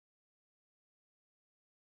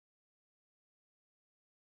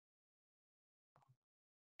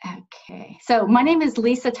Okay, so my name is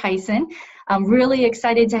Lisa Tyson. I'm really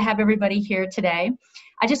excited to have everybody here today.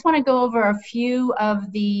 I just want to go over a few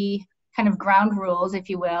of the kind of ground rules, if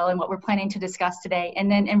you will, and what we're planning to discuss today.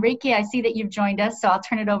 And then Enrique, I see that you've joined us, so I'll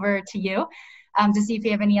turn it over to you to see if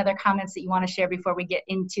you have any other comments that you want to share before we get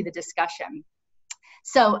into the discussion.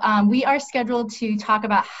 So we are scheduled to talk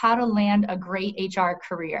about how to land a great HR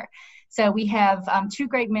career. So we have two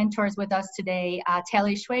great mentors with us today,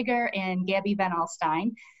 Tally Schwager and Gabby Van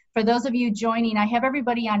Alstyne. For those of you joining, I have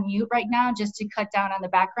everybody on mute right now just to cut down on the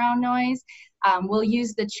background noise. We'll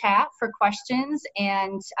use the chat for questions,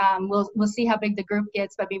 and we'll see how big the group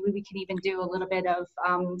gets, but maybe we can even do a little bit of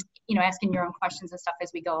asking your own questions and stuff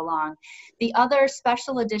as we go along. The other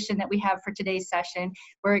special edition that we have for today's session,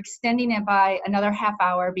 we're extending it by another half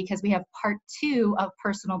hour because we have part 2 of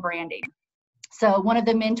personal branding. So one of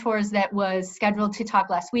the mentors that was scheduled to talk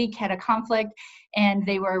last week had a conflict, and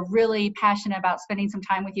they were really passionate about spending some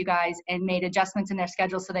time with you guys and made adjustments in their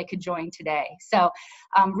schedule so they could join today. So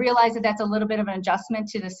realize that that's a little bit of an adjustment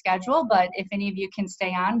to the schedule, but if any of you can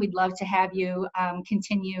stay on, we'd love to have you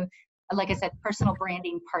continue, like I said, personal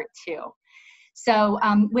branding part 2. So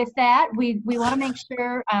with that, we want to make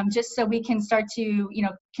sure, just so we can start to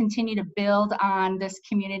continue to build on this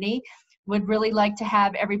community, would really like to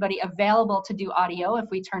have everybody available to do audio if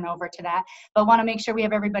we turn over to that, but want to make sure we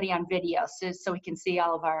have everybody on video so we can see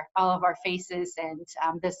all of our faces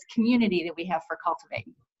and this community that we have for Cultivate.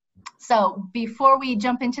 So before we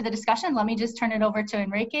jump into the discussion, let me just turn it over to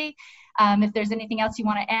Enrique. If there's anything else you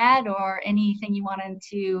want to add or anything you wanted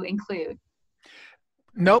to include.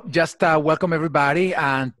 Nope, just welcome everybody,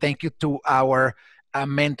 and thank you to our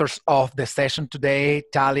mentors of the session today.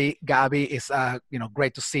 Tally, Gabby, is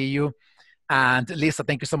great to see you. And Lisa,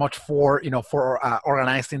 thank you so much for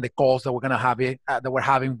organizing the calls that we're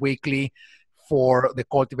having weekly for the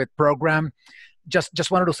Cultivate program.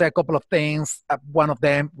 Just wanted to say a couple of things. One of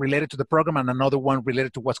them related to the program, and another one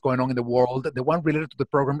related to what's going on in the world. The one related to the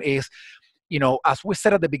program is, as we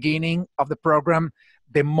said at the beginning of the program,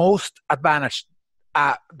 the most advantage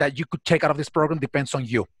that you could take out of this program depends on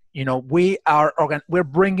you. We're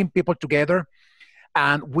bringing people together.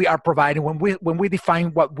 And we are providing, when we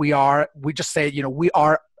define what we are, we just say, we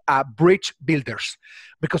are bridge builders,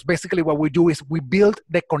 because basically what we do is we build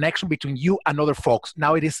the connection between you and other folks.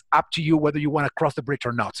 Now it is up to you whether you want to cross the bridge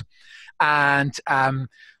or not. And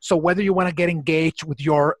so whether you want to get engaged with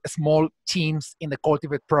your small teams in the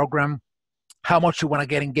Cultivate program, how much you want to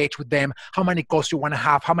get engaged with them, how many calls you want to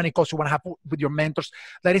have, how many calls you want to have with your mentors,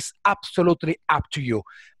 that is absolutely up to you.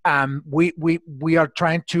 We are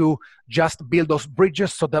trying to just build those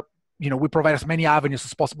bridges so that we provide as many avenues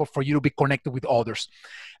as possible for you to be connected with others.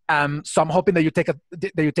 So I'm hoping that you take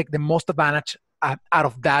the most advantage out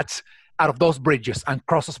of those bridges and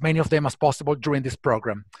cross as many of them as possible during this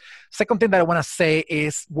program. Second thing that I want to say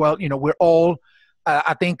is, we're all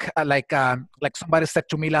I think, like somebody said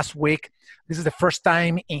to me last week, this is the first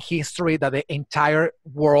time in history that the entire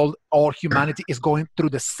world, all humanity, is going through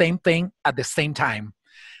the same thing at the same time.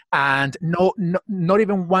 And not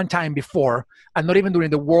even one time before, and not even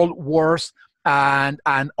during the world wars and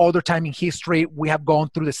other time in history, we have gone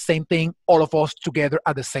through the same thing, all of us together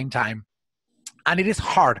at the same time. And it is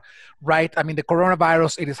hard, right? I mean, the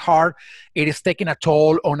coronavirus, it is hard. It is taking a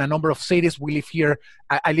toll on a number of cities. We live here.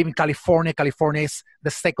 I live in California. California is the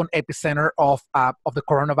second epicenter of the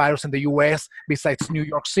coronavirus in the U.S., besides New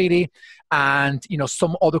York City. And,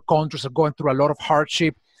 some other countries are going through a lot of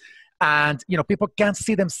hardship. And, people can't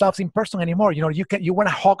see themselves in person anymore. You want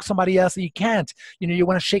to hug somebody else and you can't. You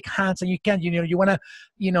want to shake hands and you can't. You want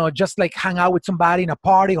to, just like hang out with somebody in a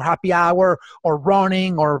party or happy hour or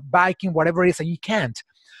running or biking, whatever it is, and you can't.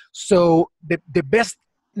 So the best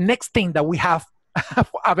next thing that we have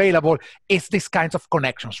available is these kinds of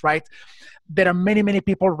connections, right? There are many, many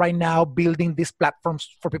people right now building these platforms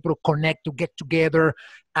for people to connect, to get together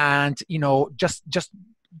and, just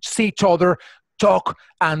see each other, talk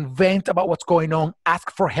and vent about what's going on, ask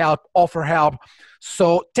for help, offer help.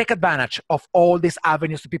 So take advantage of all these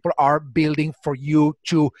avenues that people are building for you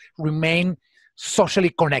to remain socially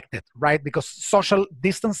connected, right? Because social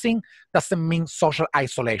distancing doesn't mean social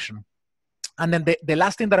isolation. And then the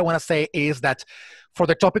last thing that I want to say is that for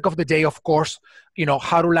the topic of the day, of course,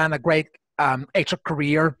 how to land a great HR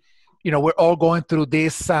career, we're all going through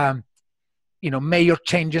this, major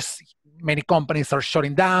changes. Many companies are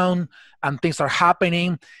shutting down and things are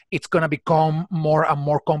happening. It's going to become more and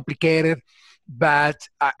more complicated. But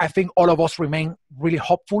I think all of us remain really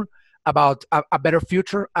hopeful about a better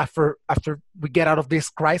future after we get out of this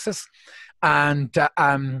crisis. And,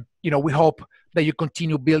 we hope that you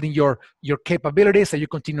continue building your capabilities, that you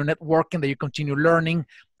continue networking, that you continue learning,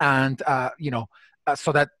 and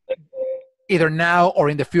so that either now or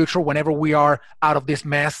in the future, whenever we are out of this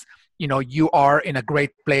mess, you are in a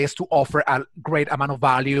great place to offer a great amount of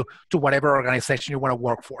value to whatever organization you want to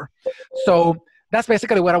work for. So that's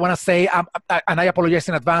basically what I want to say. And I apologize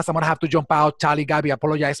in advance. I'm going to have to jump out. Tali, Gabby,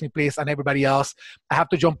 apologize me, please, and everybody else. I have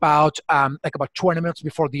to jump out like about 20 minutes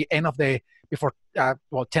before the end of 10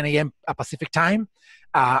 a.m. Pacific time.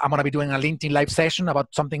 I'm going to be doing a LinkedIn live session about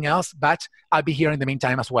something else, but I'll be here in the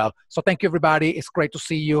meantime as well. So thank you, everybody. It's great to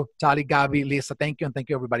see you. Tali, Gabby, Lisa, thank you. And thank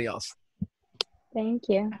you, everybody else. Thank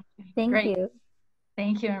you. Thank you.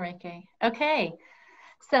 Thank you, Enrique. Okay.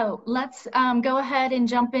 So let's go ahead and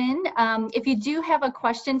jump in. If you do have a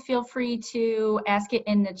question, feel free to ask it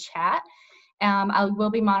in the chat. I will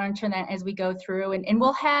be monitoring that as we go through, and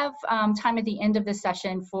we'll have time at the end of the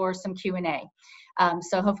session for some Q&A.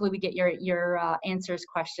 So hopefully we get your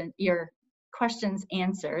questions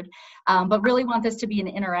answered, but really want this to be an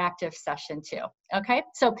interactive session too. Okay,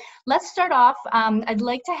 so let's start off. I'd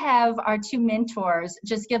like to have our two mentors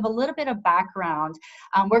just give a little bit of background.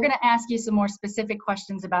 We're going to ask you some more specific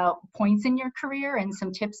questions about points in your career and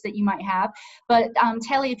some tips that you might have. But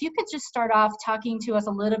Tali, if you could just start off talking to us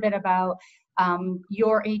a little bit about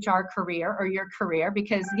your HR career or your career,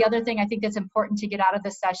 because the other thing I think that's important to get out of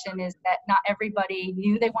this session is that not everybody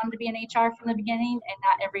knew they wanted to be in HR from the beginning, and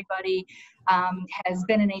not everybody has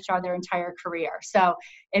been in HR their entire career. So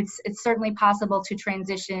it's certainly possible to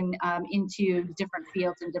transition into different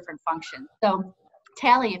fields and different functions. So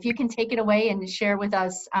Tali, if you can take it away and share with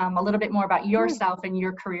us a little bit more about yourself and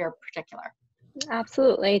your career in particular.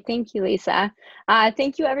 Absolutely. Thank you, Lisa.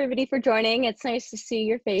 Thank you, everybody, for joining. It's nice to see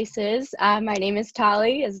your faces. My name is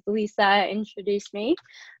Tali, as Lisa introduced me.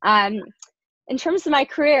 In terms of my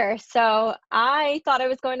career, so I thought I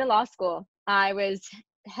was going to law school. I was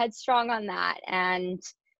headstrong on that. And,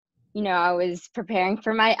 I was preparing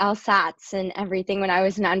for my LSATs and everything when I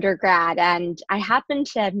was an undergrad. And I happened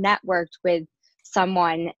to have networked with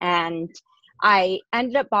someone, and I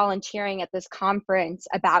ended up volunteering at this conference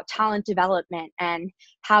about talent development and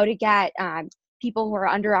how to get people who are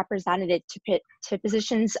underrepresented to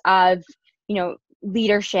positions of,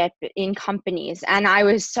 leadership in companies. And I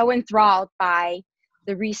was so enthralled by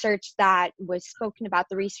the research that was spoken about,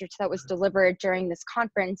 the research that was delivered during this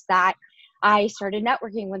conference, that I started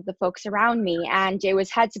networking with the folks around me. And it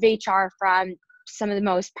was heads of HR from some of the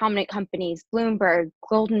most prominent companies, Bloomberg,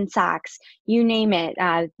 Goldman Sachs, you name it.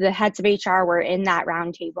 The heads of HR were in that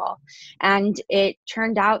roundtable. And it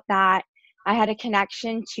turned out that I had a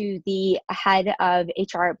connection to the head of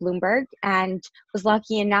HR at Bloomberg and was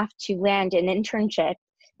lucky enough to land an internship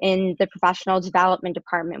in the professional development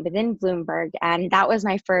department within Bloomberg. And that was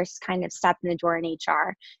my first kind of step in the door in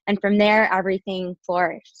HR. And from there, everything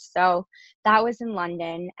flourished. So that was in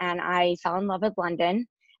London, and I fell in love with London.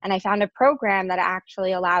 And I found a program that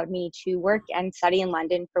actually allowed me to work and study in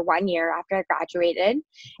London for 1 year after I graduated.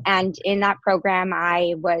 And in that program,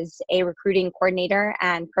 I was a recruiting coordinator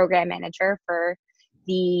and program manager for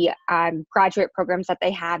the graduate programs that they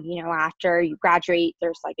have. After you graduate,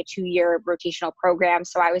 there's like a 2-year rotational program.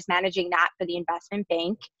 So I was managing that for the investment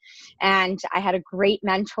bank. And I had a great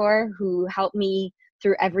mentor who helped me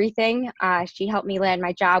through everything. She helped me land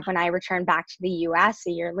my job when I returned back to the US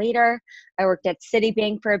a year later. I worked at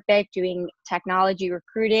Citibank for a bit doing technology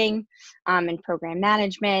recruiting and program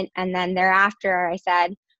management. And then thereafter I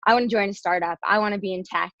said, I want to join a startup. I want to be in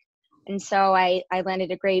tech. And so I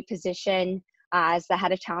landed a great position as the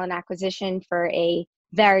head of talent acquisition for a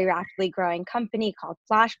very rapidly growing company called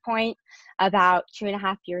Flashpoint. About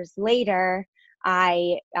 2.5 years later,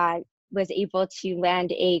 I was able to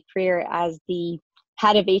land a career as the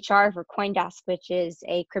head of HR for CoinDesk, which is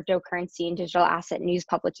a cryptocurrency and digital asset news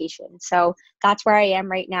publication. So that's where I am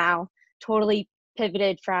right now, totally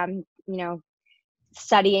pivoted from,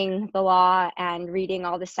 studying the law and reading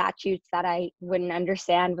all the statutes that I wouldn't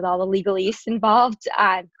understand with all the legalese involved.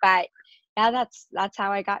 But yeah, that's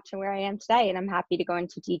how I got to where I am today. And I'm happy to go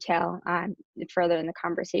into detail further in the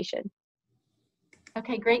conversation.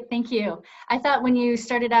 Okay, great. Thank you. I thought when you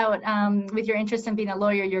started out with your interest in being a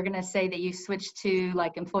lawyer, you're going to say that you switched to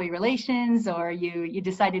like employee relations, or you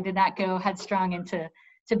decided to not go headstrong into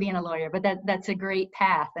being a lawyer. But that's a great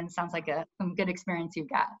path, and sounds like some good experience you've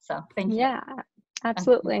got. So thank you. Yeah,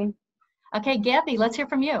 absolutely. Okay, Gabby, let's hear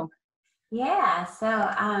from you. Yeah, so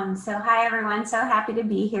hi everyone. So happy to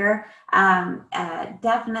be here.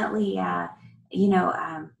 Definitely,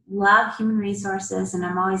 love human resources, and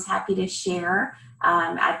I'm always happy to share.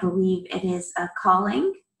 I believe it is a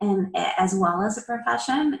calling, and as well as a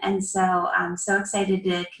profession. And so I'm so excited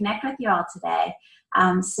to connect with you all today.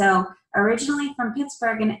 So originally from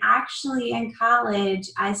Pittsburgh, and actually in college,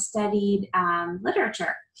 I studied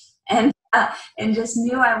literature, and just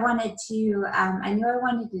knew I wanted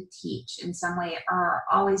to teach in some way, or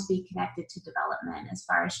always be connected to development. As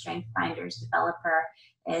far as Strength Finders Developer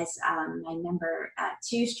is my number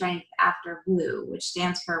 2 strength after WOO, which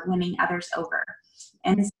stands for winning others over.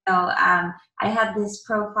 And so I had this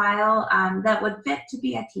profile that would fit to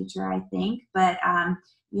be a teacher, I think, but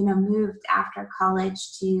moved after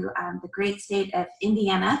college to the great state of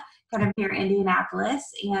Indiana, kind of near Indianapolis,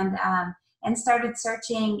 and started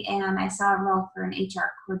searching, and I saw a role for an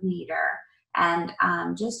HR coordinator, and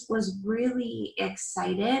just was really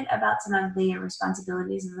excited about some of the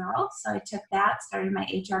responsibilities of the role. So I took that, started my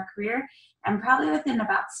HR career, and probably within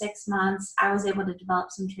about 6 months, I was able to develop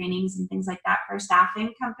some trainings and things like that for a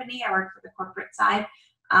staffing company. I worked for the corporate side.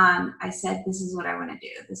 I said, this is what I want to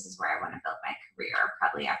do. This is where I want to build my career,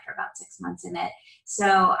 probably after about 6 months in it.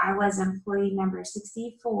 So I was employee number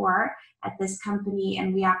 64 at this company,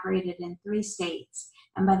 and we operated in 3 states.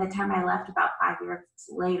 And by the time I left about 5 years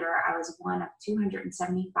later, I was one of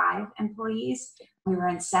 275 employees. We were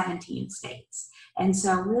in 17 states. And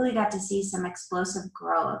so really got to see some explosive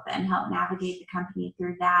growth and help navigate the company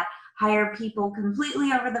through that, hire people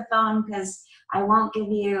completely over the phone, because I won't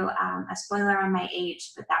give you a spoiler on my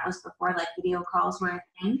age, but that was before like video calls were a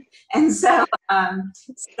thing. And so,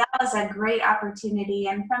 so that was a great opportunity.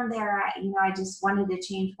 And from there, I just wanted to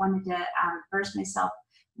change, wanted to immerse myself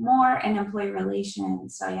more in employee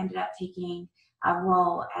relations. So I ended up taking a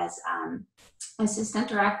role as assistant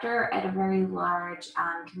director at a very large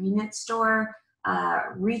convenience store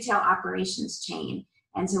retail operations chain.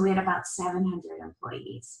 And so we had about 700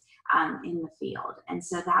 employees in the field. And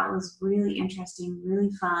so that was really interesting, really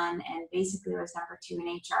fun, and basically I was number 2 in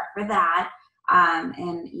HR for that.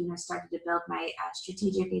 And started to build my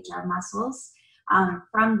strategic HR muscles.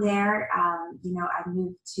 From there, I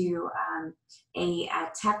moved to a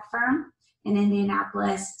tech firm in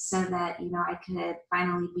Indianapolis so that, I could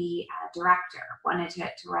finally be a director. Wanted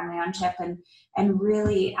to run my own ship, and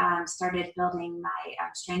really started building my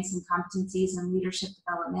strengths and competencies in leadership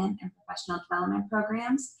development and professional development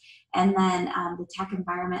programs. And then the tech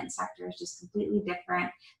environment and sector is just completely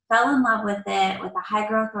different. Fell in love with it, with a high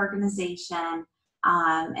growth organization.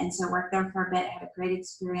 And so worked there for a bit, had a great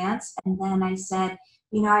experience. And then I said,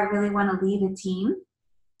 I really want to lead a team.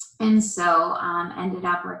 And so ended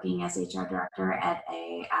up working as HR director at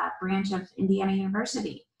a branch of Indiana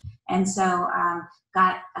University. And so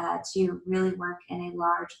got to really work in a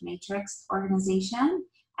large matrix organization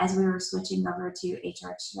as we were switching over to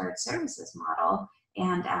HR shared services model.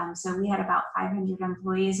 And so we had about 500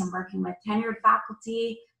 employees and working with tenured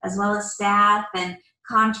faculty as well as staff and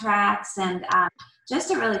contracts, and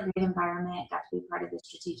just a really great environment. Got to be part of the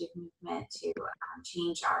strategic movement to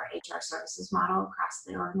change our HR services model across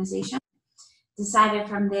the organization. Decided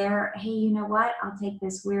from there, hey, you know what? I'll take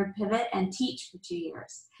this weird pivot and teach for 2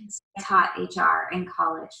 years. So I taught HR in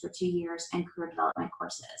college for 2 years and career development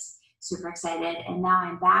courses. Super excited. And now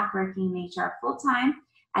I'm back working in HR full-time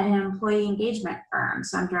at an employee engagement firm.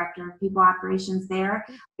 So I'm director of people operations there.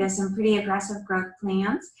 We have some pretty aggressive growth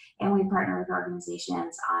plans, and we partner with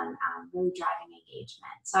organizations on really driving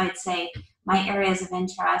engagement. So I'd say my areas of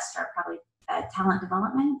interest are probably talent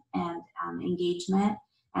development and engagement,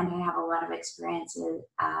 and I have a lot of experience in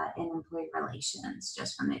employee relations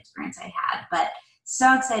just from the experience I had. But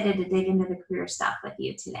so excited to dig into the career stuff with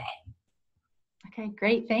you today. Okay,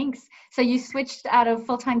 great, thanks. So you switched out of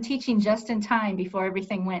full-time teaching just in time before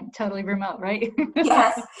everything went totally remote, right?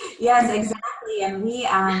 Yes, exactly. And we,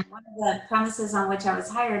 one of the premises on which I was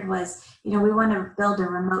hired was, we want to build a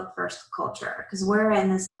remote-first culture, because we're in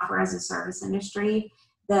the software as a service industry.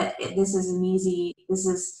 That it's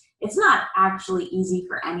not actually easy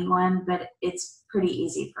for anyone, but it's pretty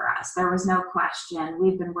easy for us. There was no question.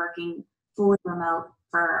 We've been working fully remote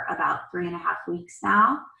for about 3.5 weeks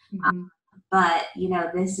now. Mm-hmm. But,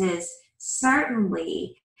 this is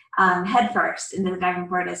certainly headfirst into the diving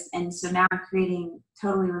board. And so now I'm creating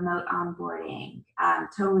totally remote onboarding,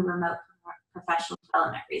 totally remote professional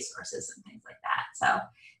development resources and things like that. So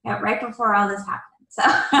right before all this happened. So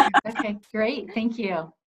Okay, great. Thank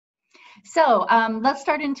you. So let's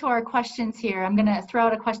start into our questions here. I'm going to throw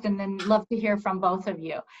out a question and then love to hear from both of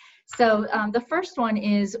you. So the first one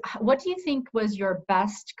is, what do you think was your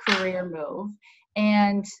best career move?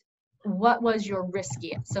 And what was your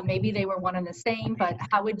riskiest? So maybe they were one and the same, but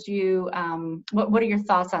how would you, what are your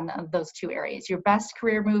thoughts on those 2 areas? Your best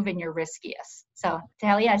career move and your riskiest. So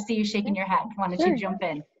Talia, I see you shaking your head. Why don't you jump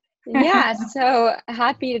in? Yeah, so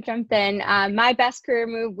happy to jump in. My best career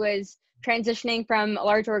move was transitioning from a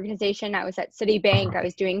large organization. I was at Citibank. I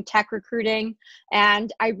was doing tech recruiting,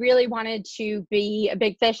 and I really wanted to be a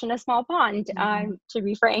big fish in a small pond, to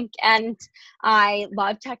be frank. And I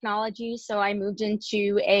love technology, so I moved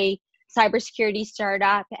into a cybersecurity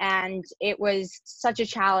startup, and it was such a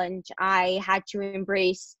challenge. I had to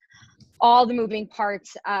embrace all the moving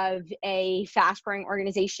parts of a fast growing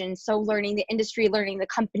organization. So learning the industry, learning the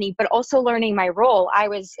company, but also learning my role. I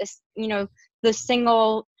was, the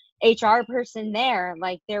single HR person there,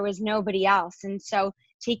 like there was nobody else. And so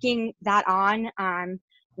taking that on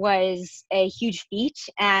was a huge feat.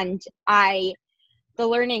 And the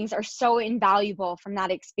learnings are so invaluable from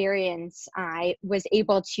that experience. I was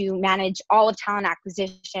able to manage all of talent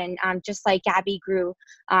acquisition, just like Gabby grew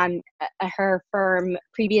her firm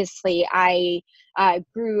previously. I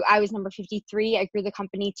was number 53. I grew the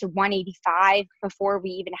company to 185 before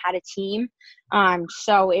we even had a team.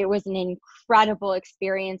 So it was an incredible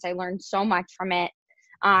experience. I learned so much from it.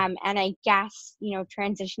 And I guess,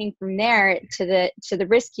 transitioning from there to the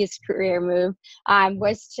riskiest career move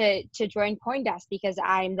was to join CoinDesk, because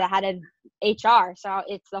I'm the head of HR. So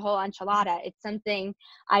it's the whole enchilada. It's something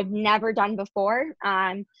I've never done before.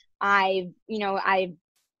 I've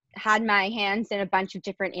had my hands in a bunch of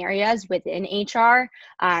different areas within HR,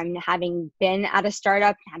 having been at a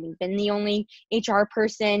startup, having been the only HR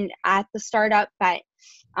person at the startup, but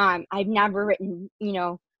I've never written,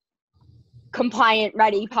 compliant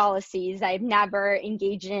ready policies. I've never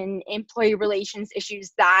engaged in employee relations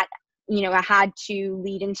issues that I had to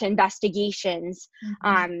lead into investigations,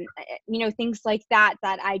 things like that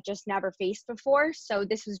I just never faced before. So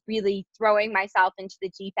this was really throwing myself into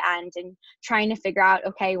the deep end and trying to figure out,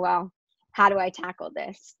 okay, well, how do I tackle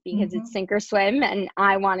this? Because it's sink or swim, and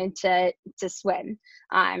I wanted to swim.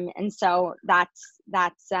 And so that's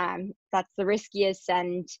the riskiest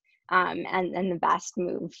and the best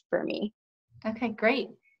move for me. Okay, great.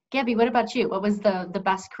 Gabby, what about you? What was the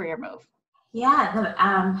best career move? Yeah,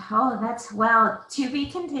 that's to be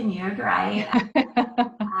continued, right?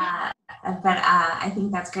 But I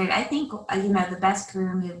think that's great. I think, the best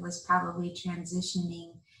career move was probably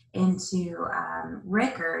transitioning into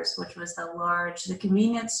Rickers, which was the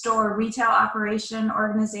convenience store retail operation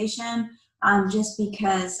organization, just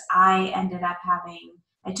because I ended up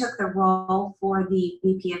I took the role for the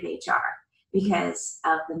VP of HR because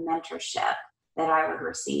of the mentorship that I would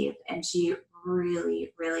receive. And she really,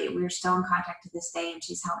 we're still in contact to this day, and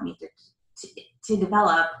she's helped me to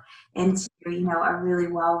develop into, a really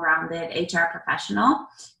well-rounded HR professional.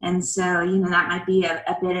 And so, that might be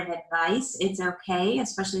a bit of advice. It's okay,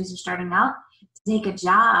 especially as you're starting out, to take a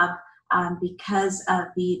job because of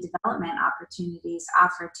the development opportunities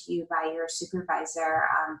offered to you by your supervisor,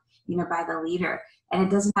 by the leader. And it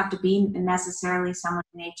doesn't have to be necessarily someone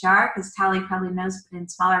in HR, because Tally probably knows, but in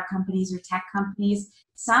smaller companies or tech companies,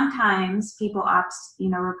 sometimes people opt,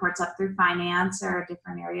 reports up through finance or a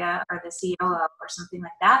different area, or the COO or something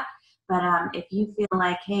like that. But if you feel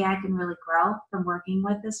like, hey, I can really grow from working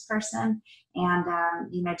with this person, and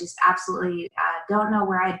just absolutely don't know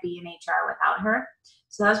where I'd be in HR without her.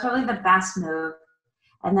 So that was probably the best move.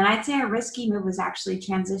 And then I'd say a risky move was actually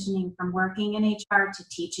transitioning from working in HR to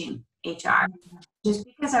teaching HR. Just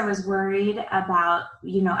because I was worried about,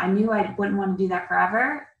 I knew I wouldn't want to do that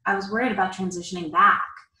forever. I was worried about transitioning back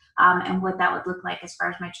and what that would look like as far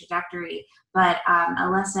as my trajectory. But a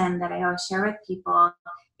lesson that I always share with people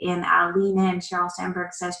in Lean In, Sheryl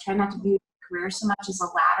Sandberg says, try not to view your career so much as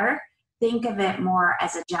a ladder. Think of it more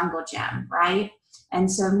as a jungle gym, right?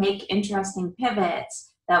 And so make interesting pivots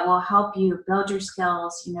that will help you build your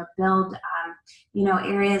skills, build,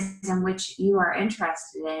 areas in which you are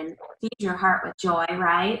interested in, feed your heart with joy,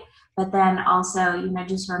 right? But then also,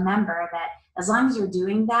 just remember that as long as you're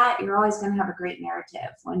doing that, you're always going to have a great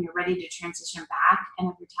narrative when you're ready to transition back. And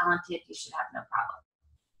if you're talented, you should have no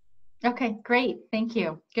problem. Okay, great. Thank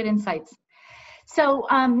you. Good insights. So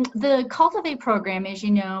the CULTIVATE program, as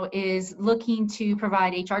you know, is looking to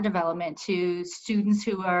provide HR development to students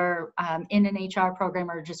who are in an HR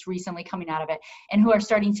program or just recently coming out of it, and who are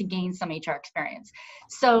starting to gain some HR experience.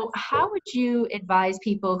 So how would you advise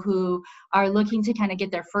people who are looking to kind of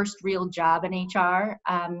get their first real job in HR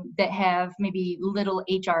that have maybe little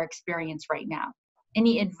HR experience right now?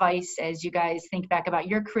 Any advice as you guys think back about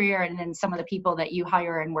your career and then some of the people that you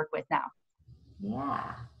hire and work with now?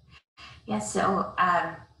 Yeah, so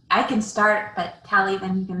I can start, but Tally,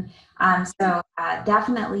 then you can.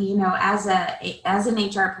 Definitely, as an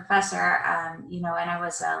HR professor, and I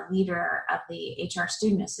was a leader of the HR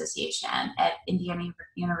Student Association at Indiana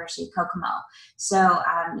University Kokomo. So,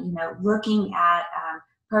 looking at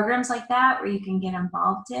programs like that where you can get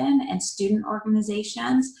involved in, and student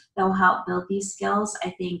organizations that will help build these skills,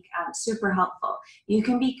 I think super helpful. You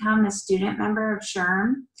can become a student member of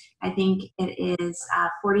SHRM. I think it is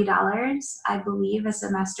 $40, I believe, a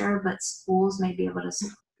semester, but schools may be able to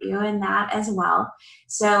support you in that as well.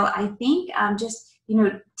 So I think just,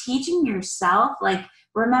 teaching yourself, like,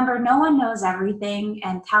 remember, no one knows everything,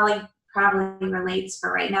 and Tally probably relates, but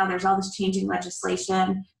right now there's all this changing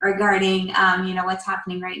legislation regarding, what's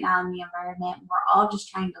happening right now in the environment. We're all just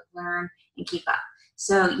trying to learn and keep up.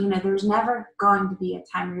 So, there's never going to be a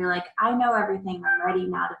time where you're like, I know everything, I'm ready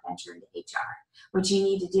now to venture into HR. What you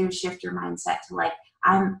need to do is shift your mindset to like,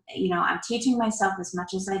 I'm teaching myself as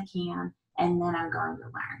much as I can, and then I'm going to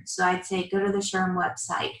learn. So I'd say go to the SHRM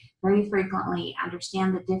website very frequently,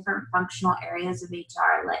 understand the different functional areas of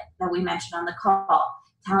HR that we mentioned on the call: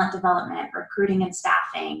 talent development, recruiting and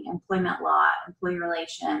staffing, employment law, employee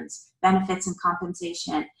relations, benefits and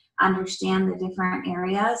compensation. Understand the different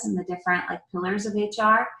areas and the different pillars of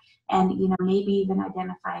HR, and maybe even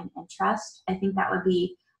identify an interest. I think that would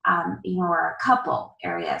be or a couple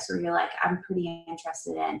areas where you're like, I'm pretty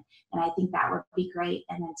interested in, and I think that would be great.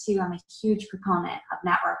 And then 2, I'm a huge proponent of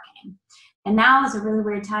networking. And now is a really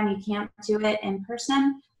weird time. You can't do it in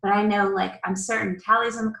person, but I know, I'm certain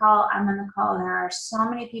Tally's on the call, I'm on the call. There are so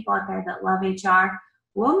many people out there that love HR.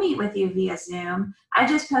 We'll meet with you via Zoom. I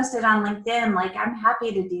just posted on LinkedIn, I'm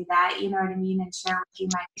happy to do that, you know what I mean, and share with you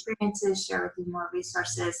my experiences, share with you more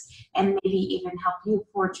resources, and maybe even help you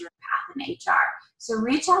forge your path in HR. So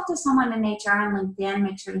reach out to someone in HR on LinkedIn,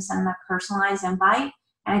 make sure to send them a personalized invite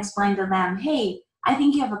and explain to them, hey, I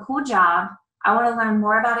think you have a cool job. I want to learn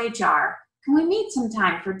more about HR. Can we meet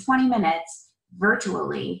sometime for 20 minutes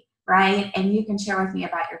virtually, right? And you can share with me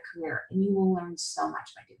about your career, and you will learn so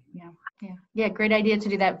much by doing that. Yeah, great idea to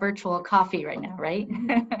do that virtual coffee right now, right?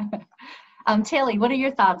 Tally, what are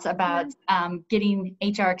your thoughts about getting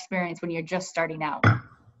HR experience when you're just starting out?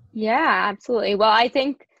 Yeah, absolutely. Well, I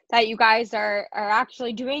think that you guys are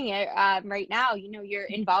actually doing it right now. You're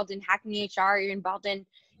involved in Hacking HR, you're involved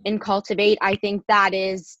in Cultivate. I think that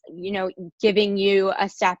is, giving you a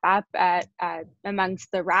step up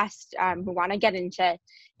amongst the rest who want to get into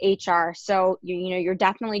HR. So, you're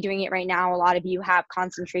definitely doing it right now. A lot of you have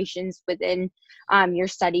concentrations within your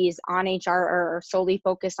studies on HR or solely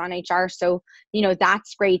focused on HR. So,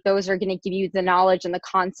 that's great. Those are going to give you the knowledge and the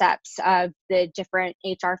concepts of the different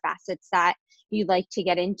HR facets that you'd like to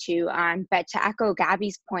get into. But to echo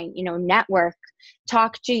Gabby's point, network,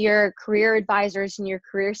 talk to your career advisors and your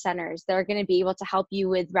career centers. They're going to be able to help you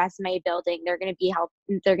with resume building. They're going to be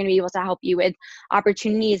able to help you with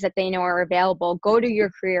opportunities that they know are available. Go to your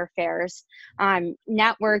career fairs,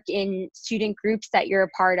 network in student groups that you're a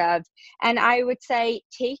part of. And I would say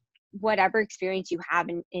take whatever experience you have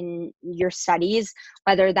in your studies,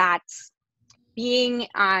 whether that's being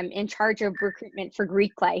in charge of recruitment for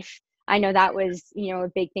Greek life. I know that was, a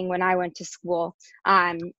big thing when I went to school,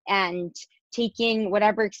 and taking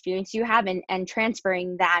whatever experience you have and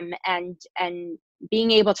transferring them and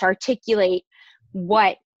being able to articulate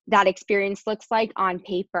what that experience looks like on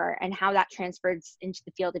paper and how that transfers into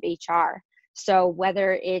the field of HR. So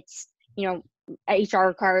whether it's, HR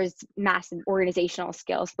requires massive organizational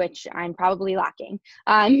skills, which I'm probably lacking.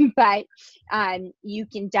 But you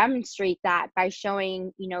can demonstrate that by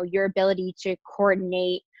showing, your ability to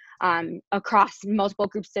coordinate across multiple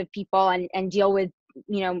groups of people and deal with,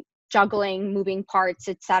 juggling, moving parts,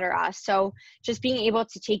 etc. So just being able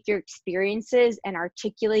to take your experiences and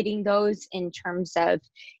articulating those in terms of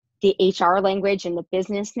the HR language and the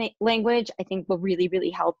business language, I think will really,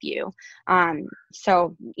 really help you.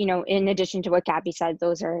 So, in addition to what Gabby said,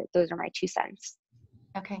 those are my 2 cents.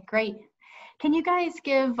 Okay, great. Can you guys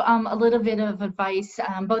give a little bit of advice?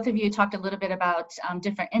 Both of you talked a little bit about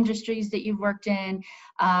different industries that you've worked in,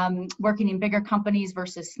 working in bigger companies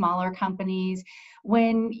versus smaller companies.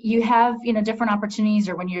 When you have, different opportunities,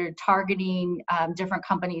 or when you're targeting different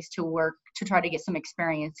companies to work to try to get some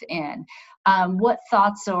experience in, what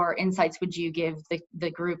thoughts or insights would you give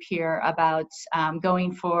the group here about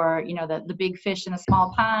going for, the big fish in a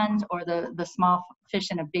small pond, or the small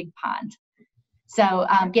fish in a big pond? So,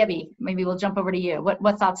 Gabby, maybe we'll jump over to you.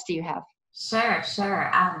 What thoughts do you have? Sure.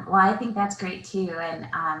 Well, I think that's great too. And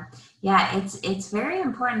it's very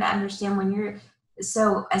important to understand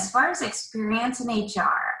so as far as experience in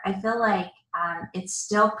HR, I feel like it's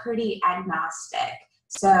still pretty agnostic.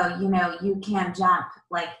 So, you can jump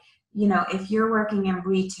you know, if you're working in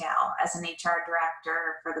retail as an HR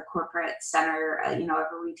director for the corporate center, you know, of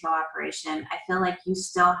a retail operation, I feel like you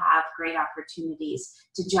still have great opportunities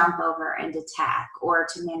to jump over into tech or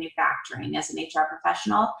to manufacturing as an HR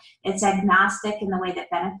professional. It's agnostic in the way that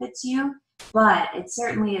benefits you, but it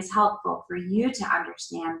certainly is helpful for you to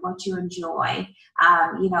understand what you enjoy,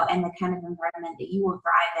 you know, and the kind of environment that you will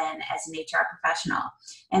thrive in as an HR professional.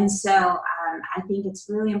 And so I think it's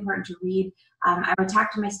really important to read. I would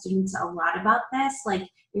talk to my students a lot about this. Like,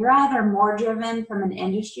 you're either more driven from an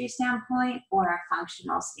industry standpoint or a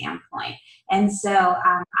functional standpoint. And so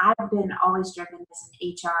I've been always driven as an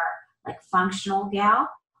HR, like, functional gal,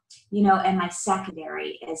 you know, and my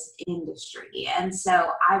secondary is industry. And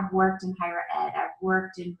so I've worked in higher ed, I've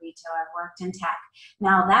worked in retail, I've worked in tech.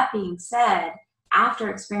 Now, that being said, after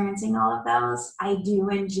experiencing all of those, I do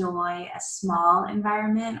enjoy a small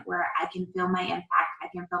environment where I can feel my impact, I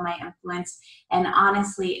can feel my influence, and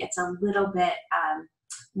honestly, it's a little bit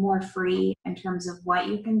more free in terms of what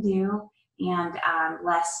you can do and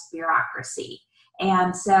less bureaucracy.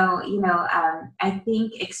 And so, you know, I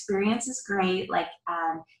think experience is great. Like,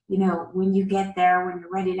 you know, when you get there, when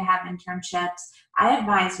you're ready to have internships, I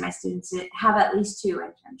advise my students to have at least 2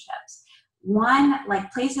 internships. One,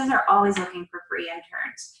 like, places are always looking for free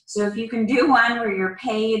interns. So if you can do one where you're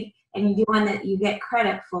paid and you do one that you get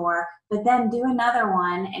credit for, but then do another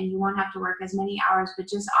one and you won't have to work as many hours, but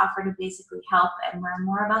just offer to basically help and learn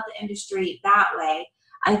more about the industry that way,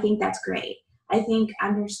 I think that's great. I think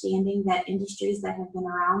understanding that industries that have been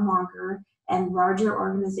around longer and larger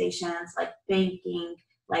organizations like banking,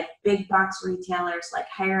 like big box retailers, like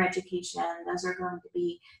higher education, those are going to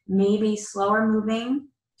be maybe slower moving,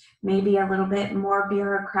 maybe a little bit more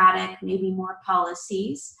bureaucratic, maybe more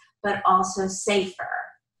policies, but also safer.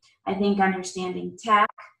 I think understanding tech,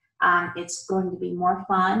 it's going to be more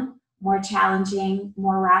fun, more challenging,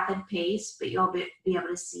 more rapid pace, but you'll be able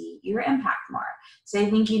to see your impact more. So I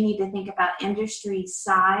think you need to think about industry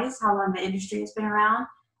size, how long the industry has been around,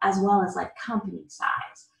 as well as like company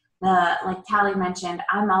size. Like Tally mentioned,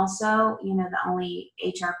 I'm also, you know, the only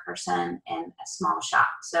HR person in a small shop.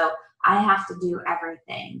 So I have to do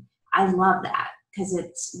everything. I love that because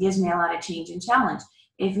it gives me a lot of change and challenge.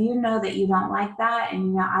 If you know that you don't like that and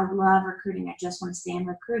you know, I love recruiting, I just want to stay in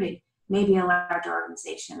recruiting, maybe a larger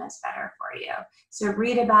organization is better for you. So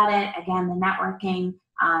read about it, again, the networking,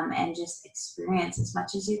 and just experience as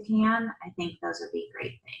much as you can. I think those would be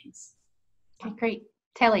great things. Okay, great.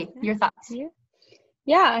 Tally, your thoughts?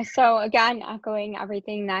 Yeah, so again, echoing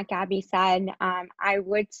everything that Gabby said, I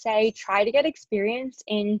would say try to get experience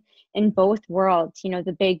in both worlds, you know,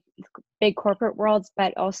 the big corporate worlds,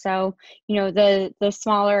 but also, you know, the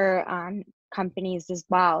smaller companies as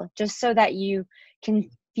well, just so that you can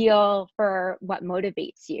feel for what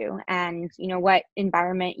motivates you and, you know, what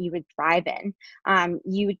environment you would thrive in.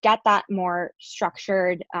 You would get that more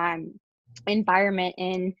structured environment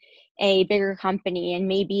in a bigger company, and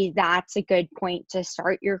maybe that's a good point to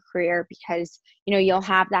start your career because, you know, you'll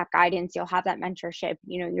have that guidance, you'll have that mentorship,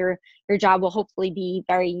 you know, your job will hopefully be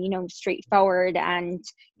very, you know, straightforward, and,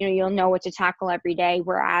 you know, you'll know what to tackle every day,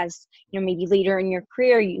 whereas, you know, maybe later in your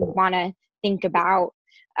career you want to think about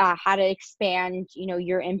how to expand, you know,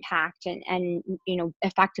 your impact and you know,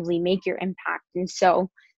 effectively make your impact. And so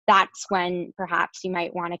that's when perhaps you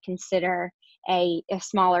might want to consider a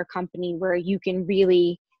smaller company where you can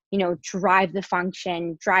really, you know, drive the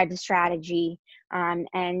function, drive the strategy,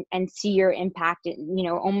 and see your impact, you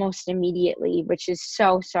know, almost immediately, which is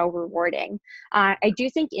so rewarding. I do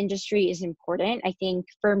think industry is important. I think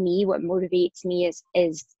for me, what motivates me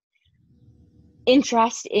is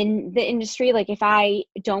interest in the industry. Like, if I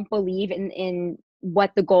don't believe in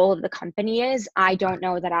what the goal of the company is, I don't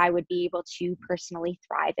know that I would be able to personally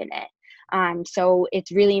thrive in it. So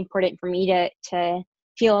it's really important for me to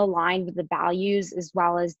feel aligned with the values as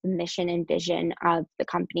well as the mission and vision of the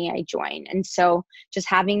company I join. And so just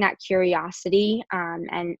having that curiosity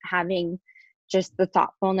and having just the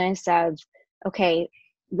thoughtfulness of, okay,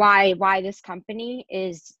 why this company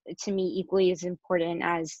is to me equally as important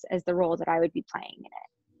as the role that I would be playing in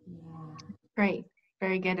it. Yeah. Great.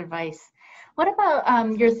 Very good advice. What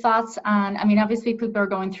about your thoughts on, I mean, obviously people are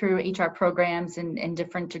going through HR programs and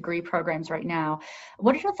different degree programs right now.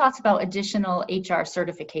 What are your thoughts about additional HR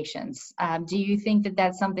certifications? Do you think that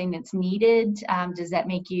that's something that's needed? Does that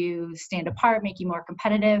make you stand apart, make you more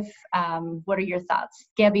competitive? What are your thoughts?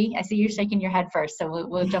 Gabby, I see you're shaking your head first, so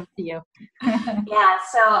we'll jump to you. Yeah,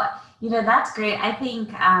 so, you know, that's great. I think,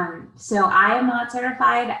 so I am not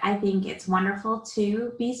certified. I think it's wonderful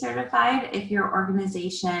to be certified if your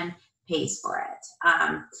organization pays for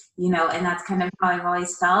it. You know, and that's kind of how I've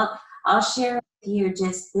always felt. I'll share you,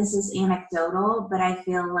 just this is anecdotal, but I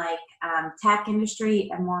feel like tech industry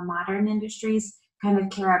and more modern industries kind of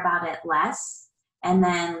care about it less. And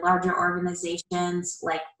then larger organizations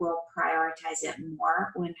like will prioritize it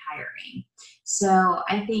more when hiring. So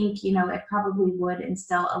I think, you know, it probably would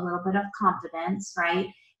instill a little bit of confidence, right?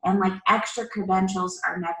 And like extra credentials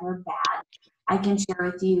are never bad. I can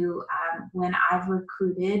share with you when I've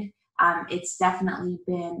recruited, it's definitely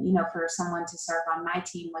been, you know, for someone to serve on my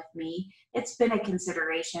team with me, it's been a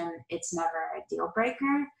consideration. It's never a deal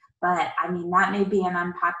breaker, but I mean, that may be an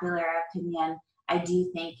unpopular opinion. I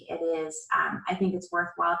do think it is, I think it's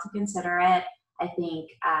worthwhile to consider it. I think,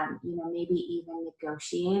 you know, maybe even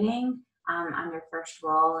negotiating on your first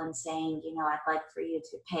role and saying, you know, I'd like for you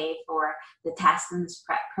to pay for the test in this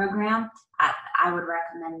prep program. I would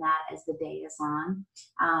recommend that as the day is long.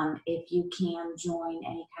 If you can join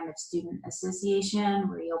any kind of student association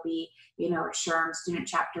where you'll be, you know, a SHRM student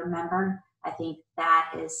chapter member, I think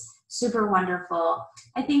that is super wonderful.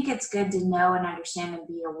 I think it's good to know and understand and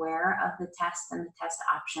be aware of the test and the test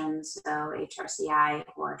options, so HRCI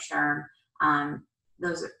or SHRM.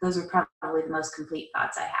 Those are probably the most complete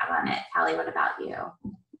thoughts I have on it. Hallie, what about you?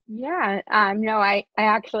 Yeah, no, I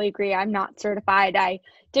actually agree. I'm not certified. I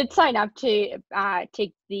did sign up to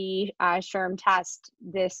take the SHRM test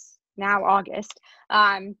this now August.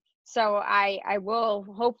 So I will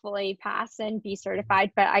hopefully pass and be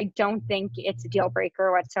certified, but I don't think it's a deal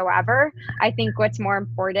breaker whatsoever. I think what's more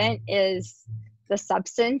important is the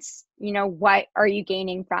substance. You know, what are you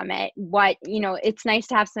gaining from it? What, you know, it's nice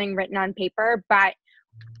to have something written on paper, but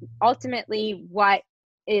ultimately, what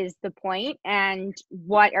is the point and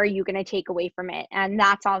what are you going to take away from it? And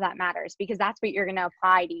that's all that matters, because that's what you're going to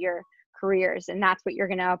apply to your careers, and that's what you're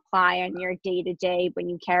going to apply on your day-to-day when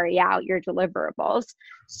you carry out your deliverables.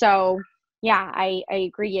 So yeah, I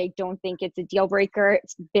agree. I don't think it's a deal breaker.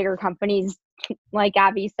 It's bigger companies, like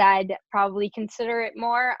Abby said, probably consider it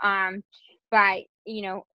more. But you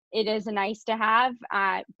know, it is a nice to have,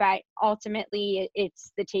 but ultimately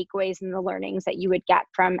it's the takeaways and the learnings that you would get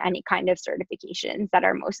from any kind of certifications that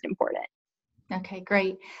are most important. Okay,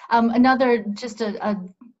 great. Another, just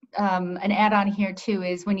an add-on here too,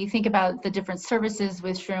 is when you think about the different services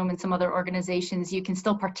with SHRM and some other organizations, you can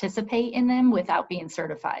still participate in them without being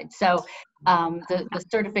certified. So the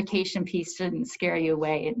certification piece shouldn't scare you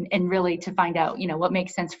away, and really to find out, you know, what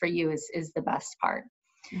makes sense for you is the best part.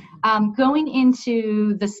 Going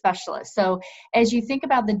into the specialist. So as you think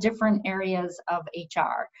about the different areas of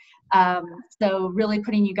HR, so really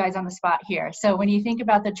putting you guys on the spot here. So when you think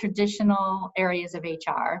about the traditional areas of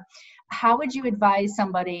HR, how would you advise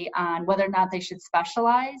somebody on whether or not they should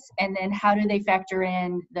specialize? And then how do they factor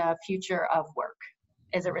in the future of work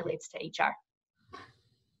as it relates to HR?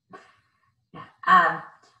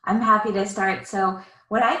 I'm happy to start. So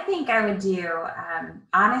what I think I would do,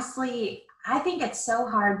 honestly, I think it's so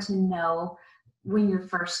hard to know when you're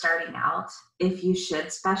first starting out if you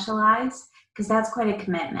should specialize, because that's quite a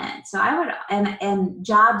commitment. So I would, and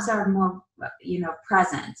jobs are more, you know,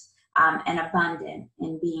 present and abundant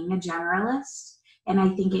in being a generalist, and I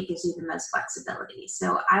think it gives you the most flexibility.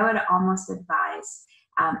 So I would almost advise,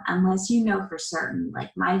 unless you know for certain, like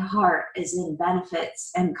my heart is in benefits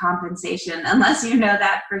and compensation, unless you know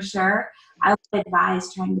that for sure, I would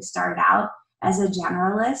advise trying to start out as a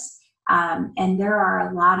generalist. And there are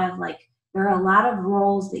a lot of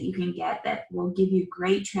roles that you can get that will give you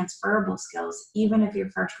great transferable skills, even if your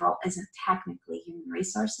first role isn't technically human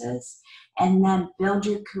resources, and then build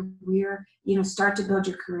your career, you know, start to build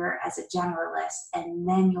your career as a generalist, and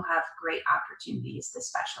then you'll have great opportunities to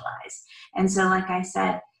specialize. And so, like I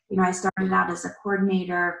said, you know, I started out as a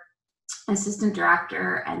coordinator, assistant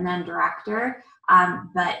director, and then director.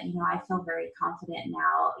 But, you know, I feel very confident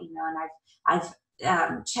now, you know, and I've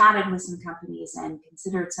chatted with some companies and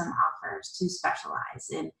considered some offers to specialize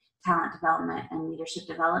in talent development and leadership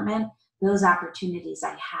development. Those opportunities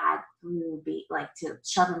I had through to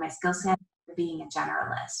sharpen my skill set, being a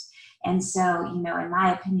generalist. And so, you know, in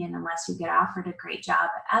my opinion, unless you get offered a great job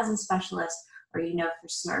as a specialist, or you know for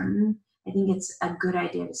certain, I think it's a good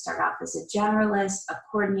idea to start off as a generalist, a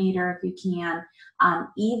coordinator if you can,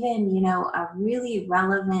 even, you know, a really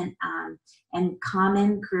relevant and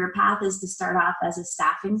common career path is to start off as a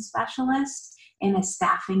staffing specialist in a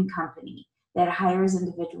staffing company that hires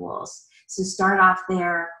individuals. So start off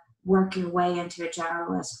there, work your way into a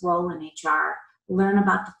generalist role in HR, learn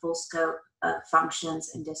about the full scope of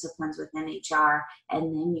functions and disciplines within HR, and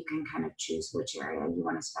then you can kind of choose which area you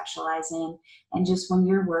want to specialize in. And just when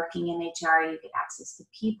you're working in HR, you get access to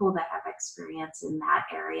people that have experience in that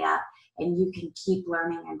area, and you can keep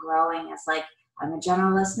learning and growing as like, I'm a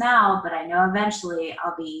generalist now, but I know eventually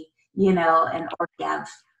I'll be, you know, an OrgDev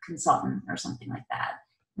consultant or something like that.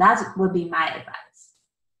 That would be my advice.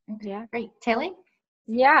 Yeah. Great. Taylor?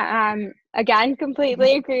 Yeah, again,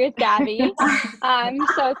 completely agree with Gabby.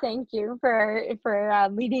 So thank you for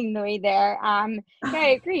leading the way there. Yeah, I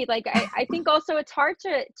agree. Like, I think also it's hard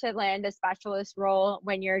to land a specialist role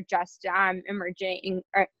when you're just emerging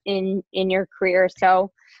in your career.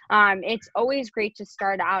 So it's always great to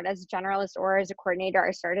start out as a generalist or as a coordinator.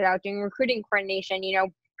 I started out doing recruiting coordination, you know,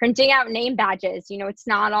 printing out name badges, you know, it's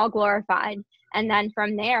not all glorified. And then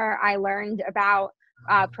from there, I learned about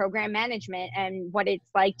program management and what it's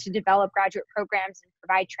like to develop graduate programs and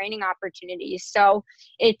provide training opportunities. So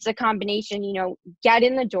it's a combination, you know, get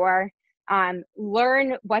in the door,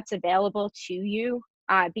 learn what's available to you,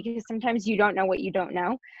 because sometimes you don't know what you don't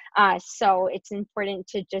know. So it's important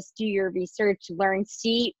to just do your research, learn,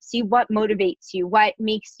 see what motivates you, what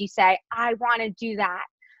makes you say, I want to do that.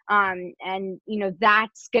 And, you know,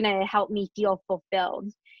 that's going to help me feel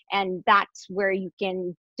fulfilled. And that's where you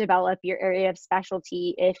can develop your area of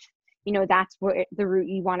specialty if, you know, that's where the route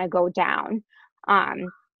you want to go down.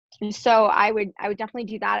 So I would definitely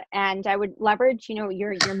do that. And I would leverage, you know,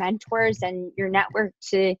 your mentors and your network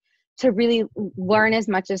to really learn as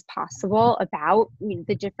much as possible about, you know,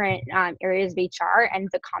 the different areas of HR and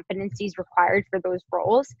the competencies required for those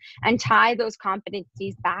roles, and tie those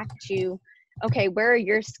competencies back to, okay, where are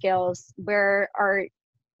your skills? What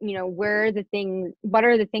are the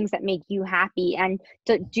things that make you happy, and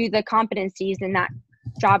to do the competencies in that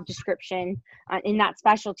job description in that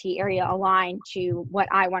specialty area align to what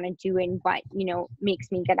I want to do and what, you know,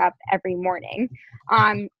 makes me get up every morning.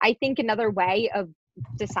 I think another way of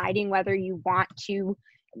deciding whether you want to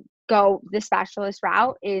go the specialist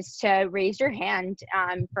route is to raise your hand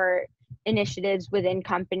for initiatives within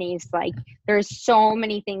companies. Like, there's so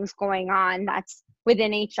many things going on that's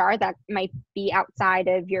within HR that might be outside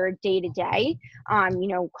of your day-to-day, you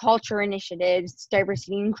know, culture initiatives,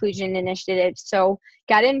 diversity and inclusion initiatives. So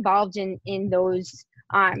get involved in those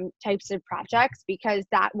types of projects, because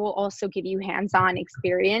that will also give you hands-on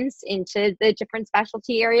experience into the different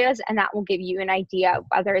specialty areas, and that will give you an idea of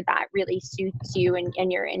whether that really suits you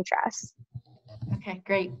and your interests. Okay,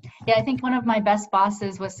 great. Yeah, I think one of my best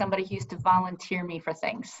bosses was somebody who used to volunteer me for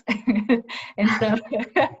things. And so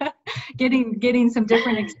getting some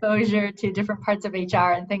different exposure to different parts of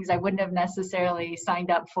HR and things I wouldn't have necessarily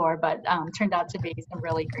signed up for, but turned out to be some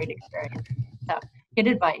really great experience. So good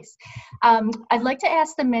advice. I'd like to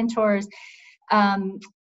ask the mentors,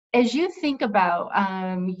 as you think about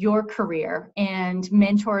your career and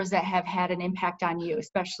mentors that have had an impact on you,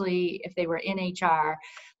 especially if they were in HR,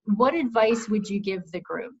 what advice would you give the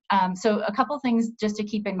group? So a couple things just to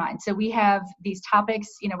keep in mind. So we have these topics,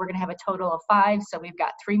 you know, we're going to have a total of 5. So we've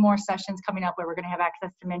got 3 more sessions coming up where we're going to have access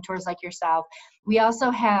to mentors like yourself. We also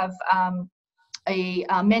have a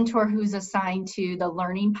mentor who's assigned to the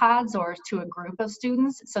learning pods or to a group of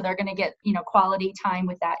students. So they're going to get, you know, quality time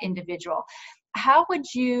with that individual. How did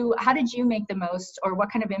you make the most, or what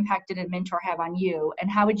kind of impact did a mentor have on you? And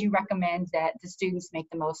how would you recommend that the students make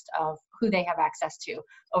the most of who they have access to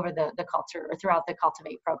over the culture or throughout the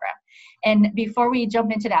Cultivate program? And before we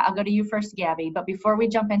jump into that, I'll go to you first, Gabby. But before we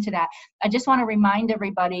jump into that, I just want to remind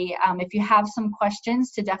everybody, if you have some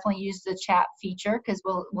questions, to definitely use the chat feature, because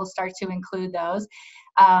we'll start to include those.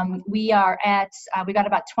 We got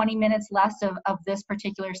about 20 minutes left of this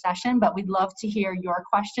particular session, but we'd love to hear your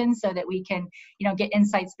questions so that we can, you know, get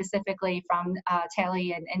insights specifically from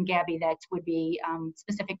Tally and Gabby that would be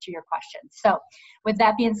specific to your questions. So with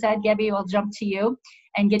that being said, Gabby, we'll jump to you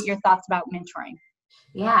and get your thoughts about mentoring.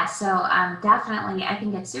 Yeah, so definitely, I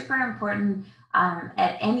think it's super important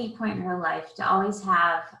at any point in your life to always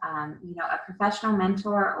have, you know, a professional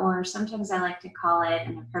mentor, or sometimes I like to call it,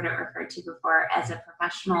 and I've heard it referred to before, as a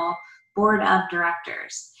professional board of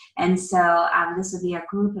directors. And so this would be a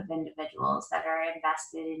group of individuals that are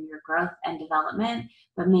invested in your growth and development,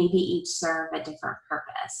 but maybe each serve a different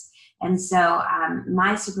purpose. And so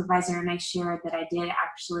my supervisor and I shared that I did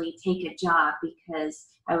actually take a job because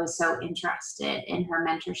I was so interested in her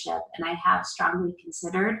mentorship, and I have strongly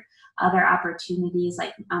considered other opportunities.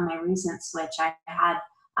 Like on my recent switch, I had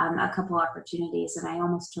a couple opportunities, and I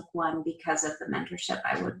almost took one because of the mentorship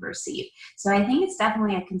I would receive. So I think it's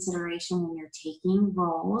definitely a consideration when you're taking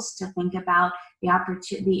roles to think about the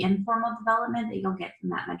informal development that you'll get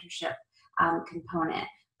from that mentorship component.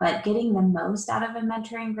 But getting the most out of a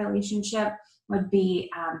mentoring relationship would be,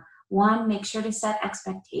 one, make sure to set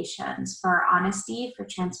expectations for honesty, for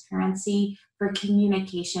transparency, for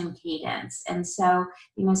communication cadence. And so,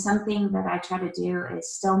 you know, something that I try to do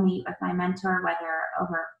is still meet with my mentor, whether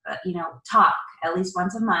over, talk at least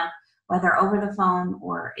once a month, whether over the phone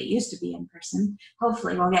or it used to be in person.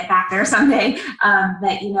 Hopefully we'll get back there someday,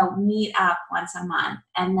 but, you know, meet up once a month.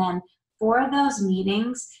 And then for those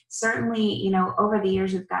meetings, certainly, you know, over the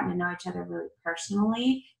years, we've gotten to know each other really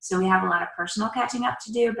personally. So we have a lot of personal catching up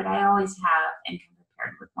to do, but I always have income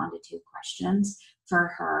prepared with 1 to 2 questions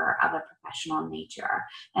for her of a professional nature.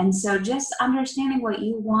 And so just understanding what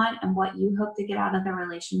you want and what you hope to get out of the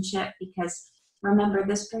relationship, because remember,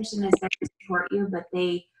 this person is there to support you, but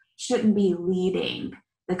they shouldn't be leading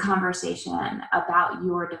the conversation about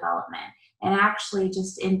your development. And actually,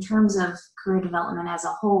 just in terms of career development as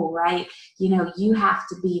a whole, right? You know, you have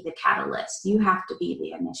to be the catalyst. You have to be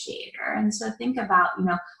the initiator. And so think about, you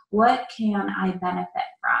know, what can I benefit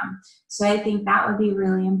from? So I think that would be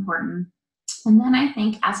really important. And then I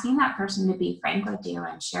think asking that person to be frank with you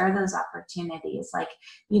and share those opportunities, like,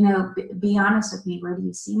 you know, be honest with me, where do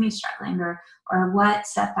you see me struggling, or what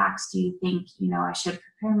setbacks do you think, you know, I should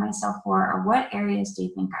prepare myself for, or what areas do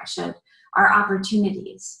you think are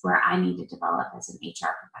opportunities where I need to develop as an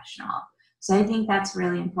HR professional. So I think that's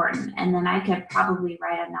really important. And then I could probably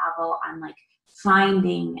write a novel on like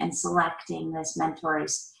finding and selecting those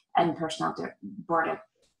mentors and personal board of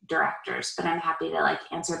directors, but I'm happy to like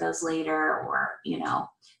answer those later, or, you know,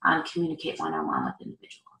 communicate one-on-one with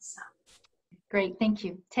individuals. So. Great, thank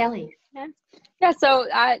you. Tally. Yeah, so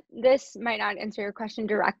this might not answer your question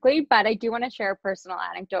directly, but I do want to share a personal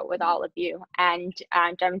anecdote with all of you and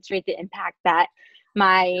demonstrate the impact that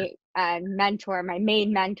my mentor, my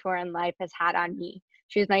main mentor in life, has had on me.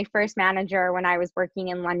 She was my first manager when I was working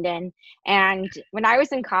in London. And when I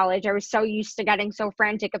was in college, I was so used to getting so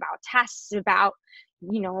frantic about tests, about,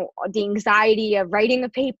 you know, the anxiety of writing a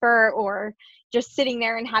paper or just sitting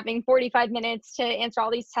there and having 45 minutes to answer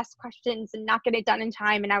all these test questions and not get it done in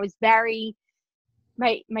time. And I was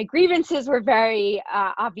my grievances were very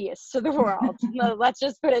obvious to the world. Let's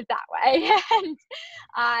just put it that way. And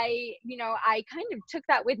I kind of took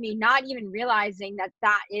that with me, not even realizing that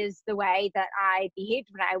that is the way that I behaved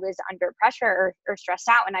when I was under pressure or stressed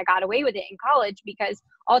out. And I got away with it in college because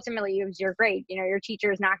ultimately it was your grade. You know, your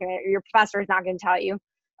your professor is not going to tell you,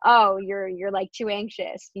 oh, you're like too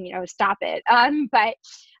anxious, you know, stop it. But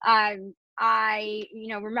I, you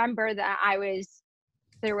know, remember that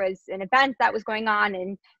there was an event that was going on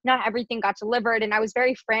and not everything got delivered, and I was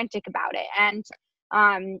very frantic about it. And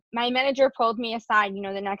my manager pulled me aside, you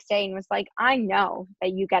know, the next day and was like, I know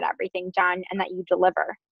that you get everything done and that you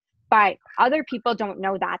deliver, but other people don't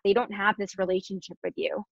know that. They don't have this relationship with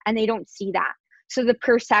you and they don't see that. So the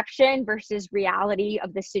perception versus reality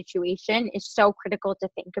of the situation is so critical to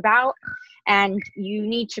think about. And you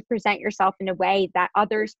need to present yourself in a way that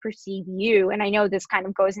others perceive you. And I know this kind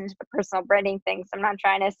of goes into the personal branding thing, so I'm not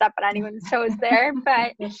trying to step on anyone's toes there,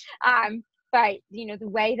 but you know, the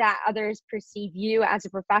way that others perceive you as a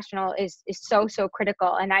professional is so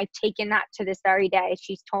critical. And I've taken that to this very day.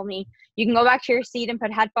 She's told me, you can go back to your seat and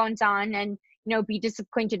put headphones on and, you know, be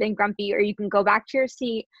disappointed and grumpy, or you can go back to your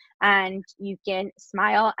seat and you can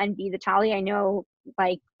smile and be the Tally I know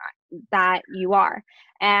like that you are.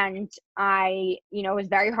 And I, you know, it was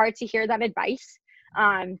very hard to hear that advice.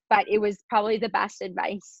 But it was probably the best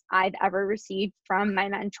advice I've ever received from my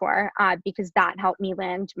mentor, because that helped me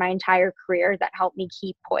land my entire career. That helped me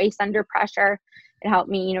keep poised under pressure. It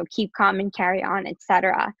helped me, you know, keep calm and carry on,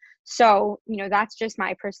 etc. So, you know, that's just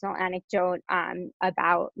my personal anecdote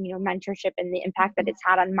about, you know, mentorship and the impact that it's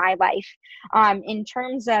had on my life. In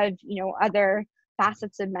terms of, you know, other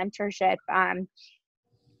facets of mentorship,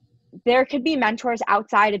 there could be mentors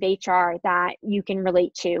outside of HR that you can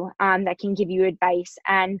relate to, that can give you advice.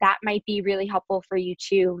 And that might be really helpful for you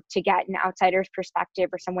to get an outsider's perspective,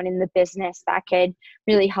 or someone in the business that could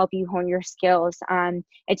really help you hone your skills.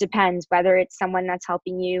 It depends whether it's someone that's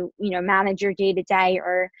helping you, you know, manage your day-to-day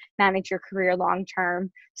or manage your career long-term.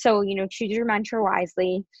 So, you know, choose your mentor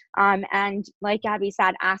wisely. And like Abby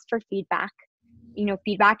said, ask for feedback. You know,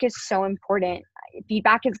 feedback is so important.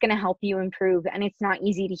 Feedback is going to help you improve, and it's not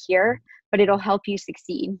easy to hear, but it'll help you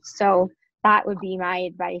succeed. So that would be my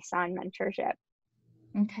advice on mentorship.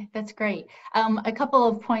 Okay, that's great. A couple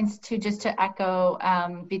of points just to echo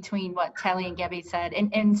between what Tally and Gabby said.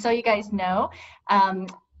 And so you guys know,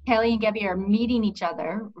 Tally and Gabby are meeting each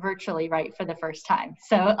other virtually, right, for the first time.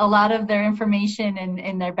 So a lot of their information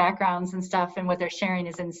and their backgrounds and stuff and what they're sharing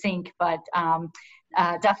is in sync, but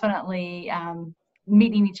definitely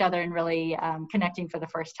meeting each other and really connecting for the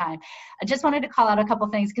first time. I just wanted to call out a couple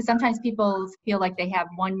things, because sometimes people feel like they have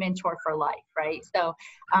one mentor for life, right? So,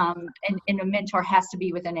 and a mentor has to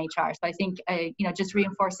be within HR. So I think, you know, just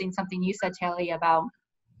reinforcing something you said, Tally, about,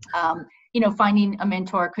 you know, finding a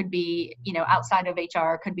mentor could be, you know, outside of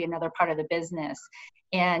HR, could be another part of the business.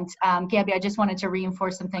 And Gabby, I just wanted to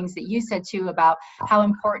reinforce some things that you said too about how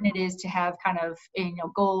important it is to have kind of,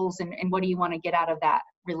 goals and what do you want to get out of that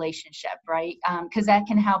relationship, right? Because that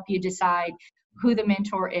can help you decide who the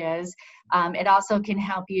mentor is. It also can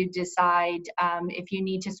help you decide if you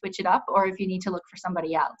need to switch it up or if you need to look for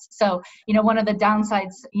somebody else. So, one of the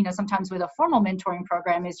downsides, sometimes with a formal mentoring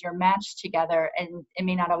program is you're matched together and it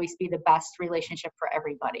may not always be the best relationship for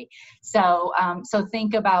everybody. So, so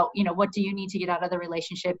think about, what do you need to get out of the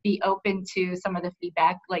relationship? Be open to some of the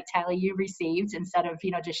feedback like Tally you received instead of,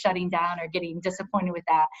 just shutting down or getting disappointed with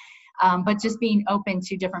that. But just being open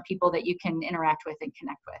to different people that you can interact with and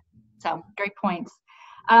connect with. So great points.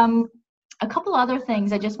 A couple other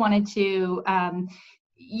things I just wanted to,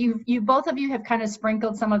 you both of you have kind of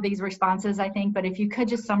sprinkled some of these responses, I think, but if you could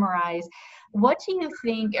just summarize, what do you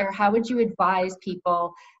think, or how would you advise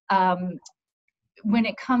people when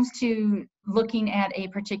it comes to looking at a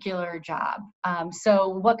particular job? So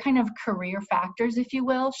what kind of career factors, if you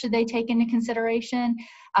will, should they take into consideration?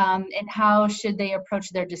 And how should they approach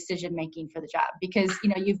their decision making for the job? Because,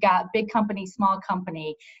 you've got big company, small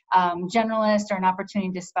company, generalist or an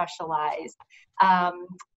opportunity to specialize.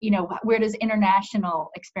 Where does international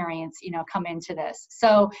experience, come into this?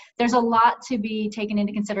 So there's a lot to be taken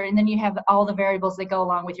into consideration. And then you have all the variables that go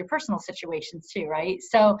along with your personal situations too, right?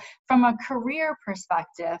 So from a career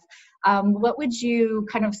perspective, what would you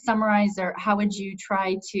kind of summarize, or how would you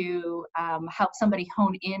try to help somebody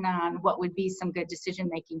hone in on what would be some good decision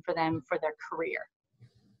making for them for their career?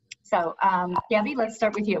 So Gabby, let's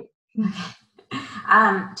start with you.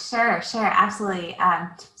 Sure, absolutely.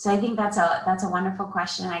 So I think that's a wonderful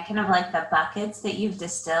question. I kind of like the buckets that you've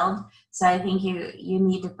distilled. So I think you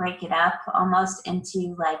need to break it up almost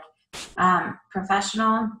into like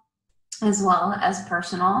professional as well as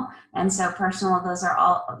personal. And so personal, those are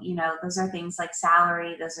all, those are things like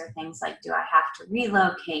salary. Those are things like, do I have to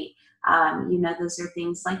relocate? Those are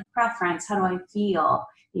things like preference. How do I feel,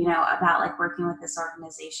 about like working with this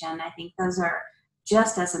organization? I think those are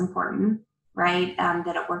just as important, right?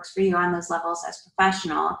 That it works for you on those levels as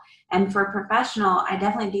professional. And for professional, I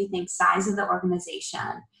definitely do think size of the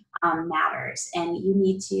organization matters. And you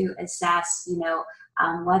need to assess,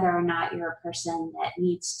 whether or not you're a person that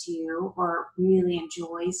needs to or really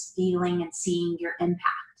enjoys feeling and seeing your impact,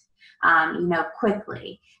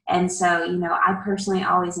 quickly. And so, I personally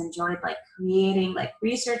always enjoyed like creating, like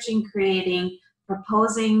researching, creating,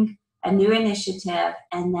 proposing a new initiative,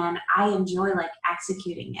 and then I enjoy like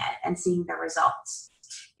executing it and seeing the results.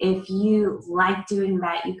 If you like doing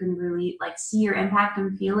that, you can really like see your impact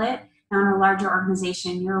and feel it. Now in a larger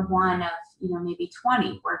organization, you're one of, maybe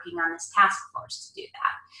 20 working on this task force to do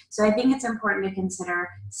that. So I think it's important to consider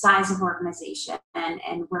size of organization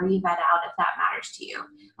and where you vet out if that matters to you.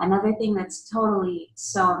 Another thing that's totally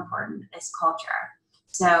so important is culture.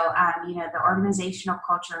 So, the organizational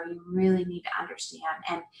culture, you really need to understand.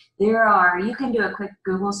 And you can do a quick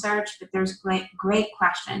Google search, but there's great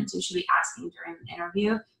questions you should be asking during an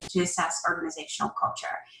interview to assess organizational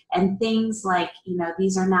culture. And things like,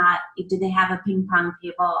 these are not, do they have a ping pong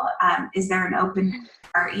table? Is there an open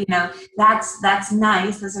bar? That's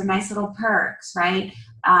nice. Those are nice little perks, right?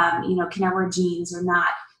 Can I wear jeans or not?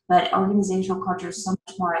 But organizational culture is so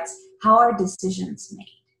much more. It's how are decisions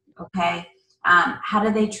made, okay? How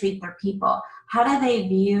do they treat their people? How do they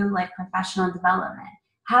view like professional development?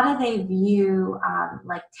 How do they view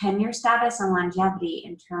like tenure status and longevity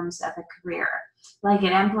in terms of a career? Like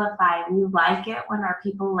at Amplify, we like it when our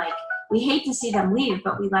people we hate to see them leave,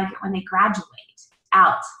 but we like it when they graduate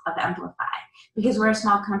out of Amplify. Because we're a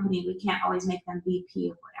small company, we can't always make them VP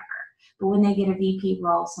of whatever. But when they get a VP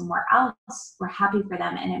role somewhere else, we're happy for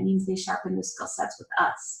them, and it means they sharpen the skill sets with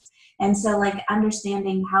us. And so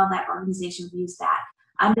understanding how that organization views that,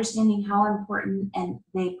 understanding how important and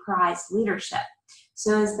they prize leadership.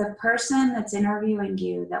 So is the person that's interviewing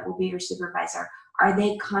you that will be your supervisor, are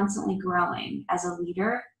they constantly growing as a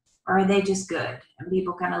leader, or are they just good and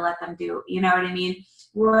people kind of let them do, you know what I mean?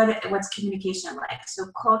 What's communication like? So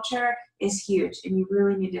culture is huge, and you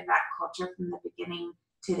really need to vet culture from the beginning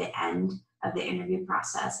to the end of the interview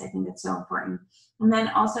process. I think it's so important. And then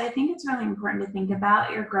also, I think it's really important to think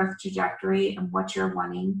about your growth trajectory and what you're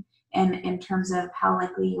wanting, and in terms of how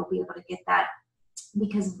likely you'll be able to get that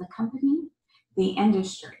because of the company, the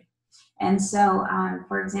industry. And so,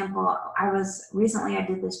 for example, I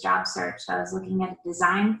did this job search. So I was looking at a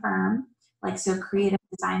design firm, so creative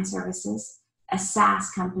design services, a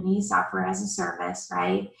SaaS company, software as a service,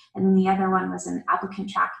 right? And then the other one was an applicant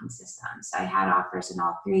tracking system. So I had offers in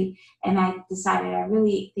all three, and I decided I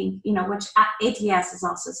really think, which ATS is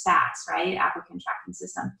also SaaS, right? Applicant tracking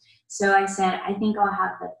system. So I said, I think I'll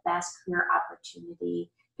have the best career opportunity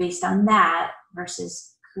based on that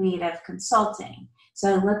versus creative consulting.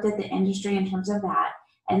 So I looked at the industry in terms of that.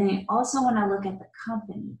 And then I also want to look at the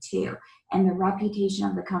company too, and the reputation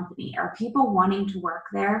of the company. Are people wanting to work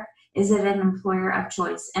there? Is it an employer of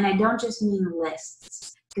choice? And I don't just mean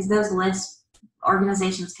lists, because those lists,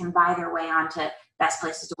 organizations can buy their way onto best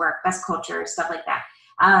places to work, best culture, stuff like that.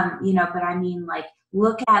 But I mean, like,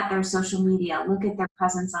 look at their social media, look at their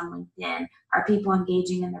presence on LinkedIn. Are people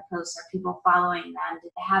engaging in their posts? Are people following them? Do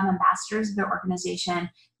they have ambassadors of their organization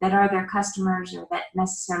that are their customers or that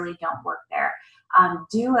necessarily don't work there?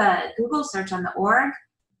 Do a Google search on the org,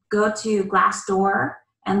 go to Glassdoor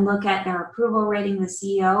and look at their approval rating, the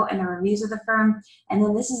CEO, and the reviews of the firm. And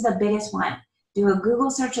then this is the biggest one. Do a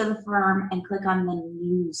Google search of the firm and click on the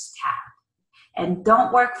news tab. And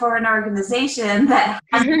don't work for an organization that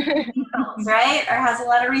has scandals, right? Or has a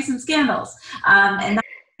lot of recent scandals. And that's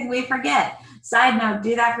something we forget. Side note,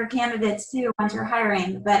 do that for candidates too once you're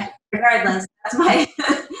hiring. But regardless,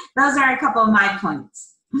 those are a couple of my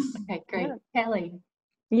points. Okay, great. Kelly.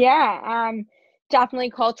 Yeah, definitely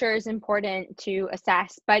culture is important to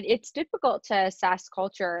assess, but it's difficult to assess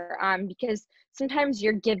culture because sometimes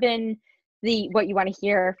you're given what you want to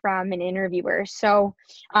hear from an interviewer. So,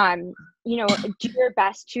 do your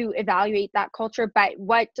best to evaluate that culture, but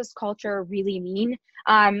what does culture really mean?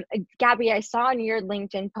 Gabby, I saw in your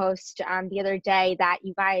LinkedIn post the other day that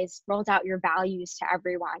you guys rolled out your values to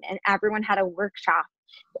everyone, and everyone had a workshop.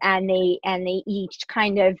 And they each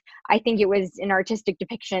kind of, I think it was an artistic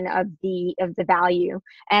depiction of the value.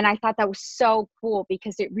 And I thought that was so cool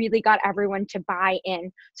because it really got everyone to buy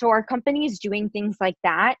in. So our company is doing things like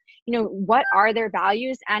that. What are their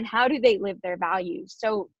values and how do they live their values?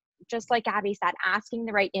 So just like Abby said, asking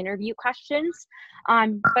the right interview questions,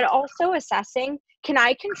 but also assessing, can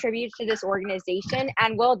I contribute to this organization,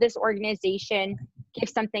 and will this organization give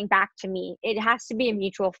something back to me? It has to be a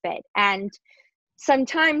mutual fit. And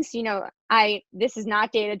sometimes, this is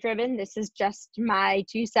not data driven, this is just my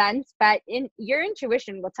 2 cents, but your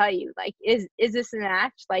intuition will tell you, like, is this a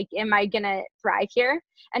match? Like, am I gonna thrive here?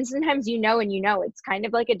 And sometimes it's kind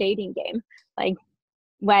of like a dating game. Like,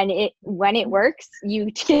 when it works,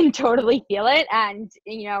 you can totally feel it, and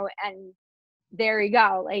there you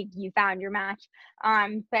go, like, you found your match.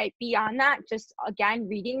 But beyond that, just again,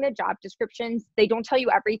 reading the job descriptions, they don't tell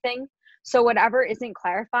you everything. So whatever isn't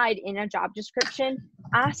clarified in a job description,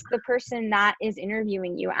 ask the person that is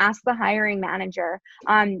interviewing you, ask the hiring manager,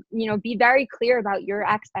 be very clear about your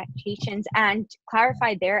expectations and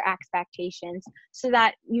clarify their expectations so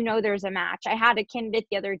that, there's a match. I had a candidate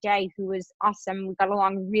the other day who was awesome. We got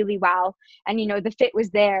along really well, and, the fit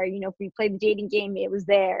was there. If we played the dating game, it was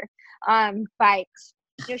there. But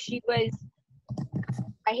she was,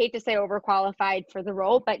 I hate to say overqualified for the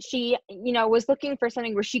role, but she, was looking for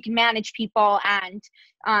something where she can manage people and,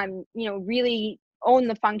 really own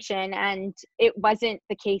the function. And it wasn't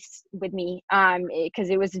the case with me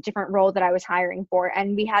because it was a different role that I was hiring for.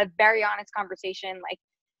 And we had a very honest conversation, like,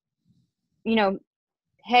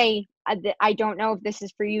 hey, I don't know if this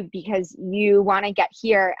is for you because you want to get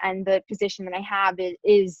here, and the position that I have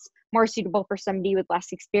is more suitable for somebody with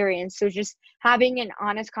less experience. So just having an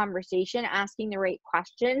honest conversation, asking the right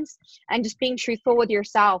questions, and just being truthful with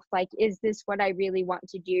yourself. Like, is this what I really want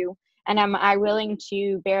to do? And am I willing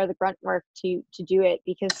to bear the grunt work to do it?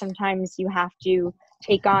 Because sometimes you have to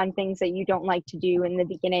take on things that you don't like to do in the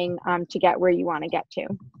beginning to get where you want to get to.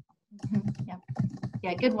 Yeah.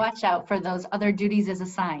 Yeah, good watch out for those other duties as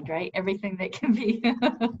assigned, right? Everything that can be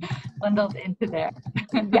bundled into there.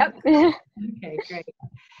 Yep. Okay, great.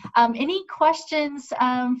 Any questions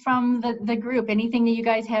from the group? Anything that you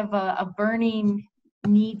guys have a burning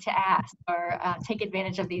need to ask or take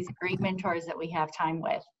advantage of these great mentors that we have time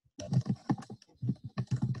with?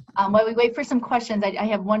 While we wait for some questions, I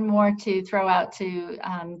have one more to throw out to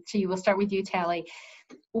you. We'll start with you, Tally.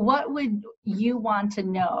 What would you want to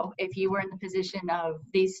know if you were in the position of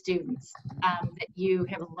these students that you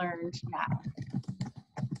have learned now?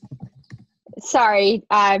 Sorry,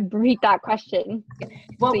 repeat that question.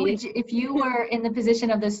 What would you, if you were in the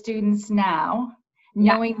position of the students now,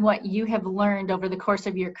 knowing what you have learned over the course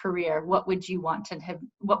of your career, what would you want to have?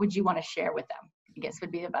 What would you want to share with them? I guess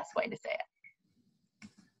would be the best way to say it.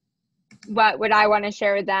 What would I want to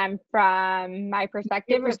share with them from my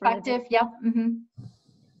perspective? Your perspective, yeah. Mm-hmm.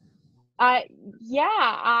 Yeah,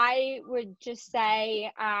 I would just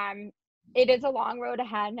say, it is a long road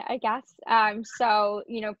ahead, I guess. So,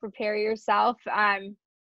 prepare yourself.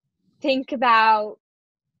 Think about,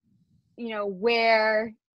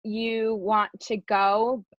 where you want to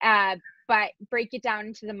go, but break it down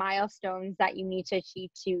into the milestones that you need to achieve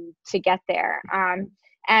to get there.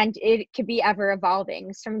 And it could be ever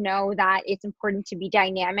evolving. So know that it's important to be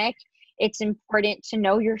dynamic. It's important to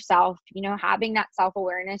know yourself. Having that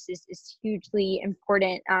self-awareness is hugely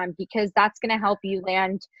important, because that's going to help you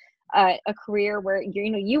land a career where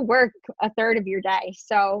you work a third of your day.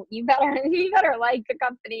 So you better like the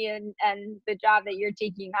company and the job that you're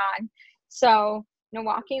taking on. So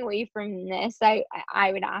walking away from this, I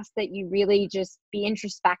would ask that you really just be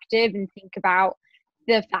introspective and think about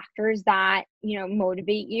the factors that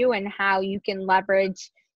motivate you and how you can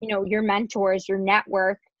leverage your mentors, your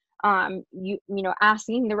network,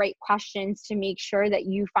 asking the right questions to make sure that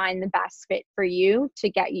you find the best fit for you to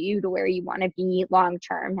get you to where you want to be long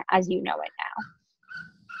term as you know it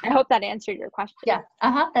now. I hope that answered your question. Yeah,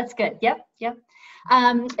 that's good. Yep.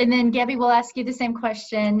 And then Gabby, we'll ask you the same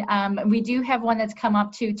question. We do have one that's come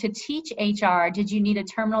up to teach HR. Did you need a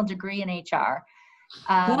terminal degree in HR?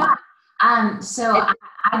 So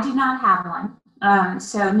I do not have one.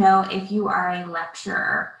 So no, if you are a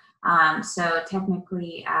lecturer, so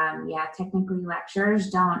technically lecturers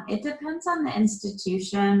don't. It depends on the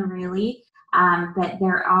institution, really. But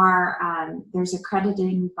there's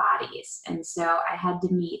accrediting bodies. And so I had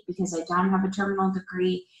to meet, because I don't have a terminal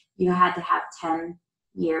degree, you had to have 10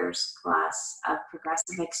 years plus of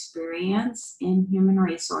progressive experience in human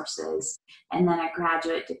resources, and then a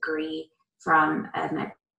graduate degree from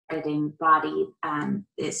an accrediting body.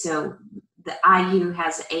 So the IU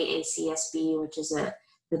has AACSB, which is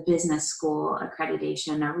the business school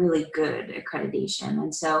accreditation, a really good accreditation.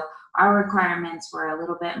 And so our requirements were a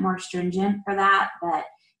little bit more stringent for that, but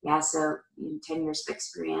yeah, so 10 years of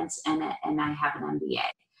experience, and I have an MBA.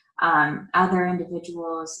 Other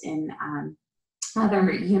individuals in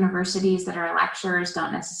other universities that are lecturers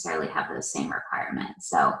don't necessarily have those same requirements.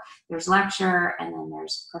 So there's lecturer, and then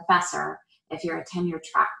there's professor. If you're a tenure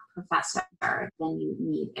track professor, then you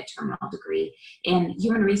need a terminal degree. In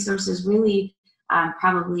human resources, really,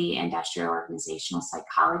 probably industrial organizational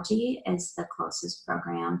psychology is the closest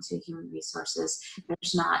program to human resources.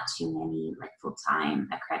 There's not too many full-time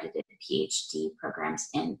accredited PhD programs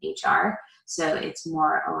in HR. So it's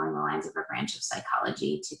more along the lines of a branch of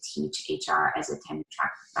psychology to teach HR as a tenure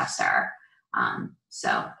track professor.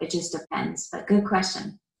 So it just depends, but good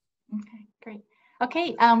question. Okay, great.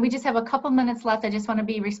 Okay, we just have a couple minutes left. I just want to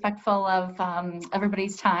be respectful of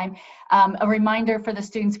everybody's time. A reminder for the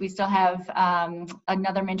students, we still have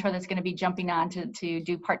another mentor that's going to be jumping on to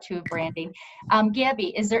do part 2 of branding.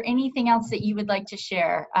 Gabby, is there anything else that you would like to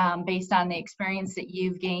share based on the experience that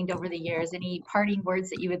you've gained over the years? Any parting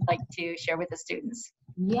words that you would like to share with the students?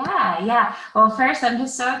 Yeah. Well, first, I'm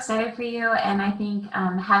just so excited for you. And I think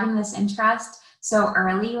having this interest so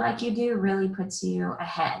early like you do really puts you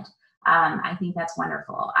ahead. I think that's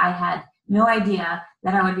wonderful. I had no idea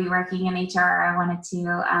that I would be working in HR. I wanted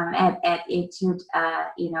to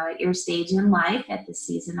at your stage in life, at the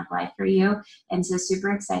season of life for you, and so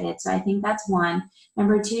super excited. So I think that's one.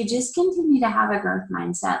 Number 2, just continue to have a growth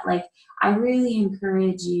mindset. I really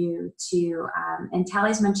encourage you to, and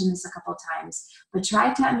Tally's mentioned this a couple times, but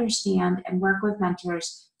try to understand and work with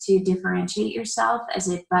mentors to differentiate yourself as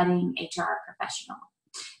a budding HR professional.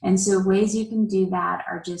 And so ways you can do that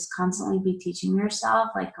are just constantly be teaching yourself,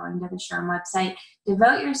 like going to the SHRM website,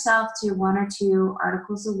 devote yourself to 1 or 2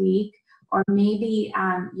 articles a week, or maybe,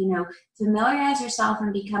 familiarize yourself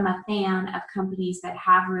and become a fan of companies that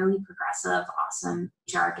have really progressive, awesome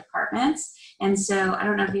HR departments. And so I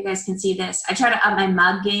don't know if you guys can see this. I try to up my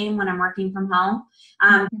mug game when I'm working from home.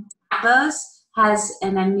 Zappos has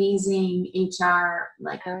an amazing HR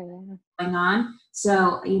going on.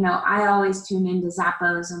 So, I always tune into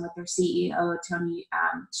Zappos and with their CEO, Tony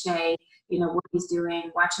Shea, what he's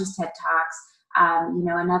doing, watch his TED Talks.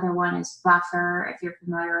 Another one is Buffer, if you're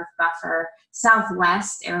familiar with Buffer.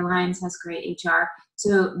 Southwest Airlines has great HR.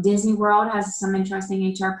 So Disney World has some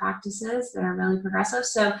interesting HR practices that are really progressive.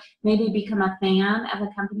 So maybe become a fan of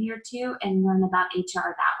a company or 2 and learn about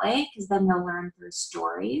HR that way, because then you'll learn through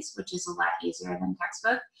stories, which is a lot easier than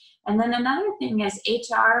textbook. And then another thing is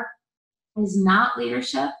HR is not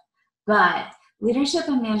leadership, but leadership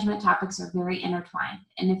and management topics are very intertwined.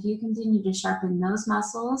 And if you continue to sharpen those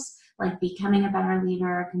muscles, like becoming a better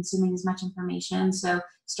leader, consuming as much information, so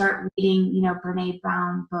start reading, Brene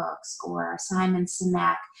Brown books or Simon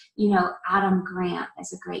Sinek, Adam Grant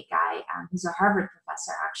is a great guy. He's a Harvard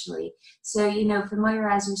professor, actually. So,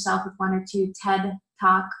 familiarize yourself with 1 or 2 TED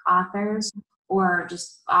Talk authors, or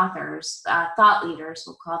just authors, thought leaders,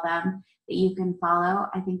 we'll call them, that you can follow.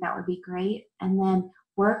 I think that would be great. And then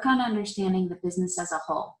work on understanding the business as a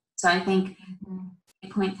whole. So I think,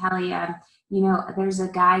 point, Talia, there's a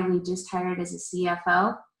guy we just hired as a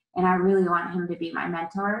CFO, and I really want him to be my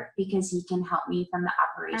mentor because he can help me from the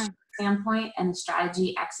operation standpoint and the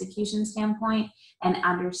strategy execution standpoint and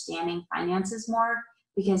understanding finances more,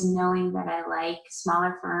 because knowing that I like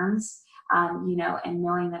smaller firms, and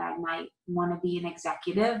knowing that I might want to be an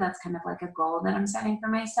executive, that's kind of like a goal that I'm setting for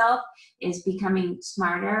myself, is becoming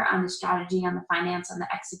smarter on the strategy, on the finance, on the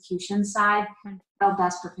execution side. That'll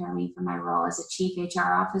best prepare me for my role as a chief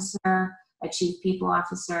HR officer, a chief people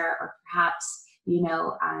officer, or perhaps,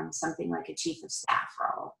 something like a chief of staff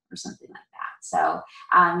role or something like that. So,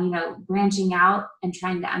 branching out and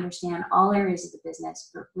trying to understand all areas of the business,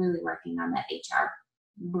 but really working on that HR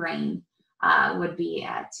brain would be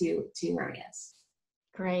two areas.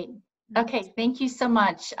 Great. Okay, thank you so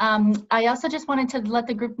much. I also just wanted to let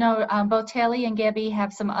the group know both Tally and Gabby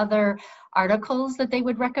have some other articles that they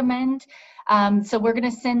would recommend. So we're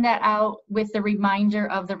going to send that out with the reminder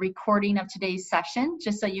of the recording of today's session,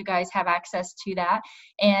 just so you guys have access to that.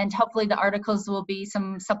 And hopefully the articles will be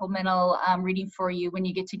some supplemental reading for you when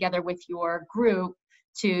you get together with your group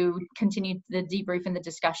to continue the debrief and the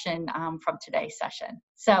discussion from today's session.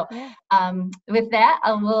 So with that,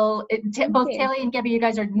 both Taylor and Gabby, you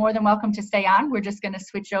guys are more than welcome to stay on. We're just going to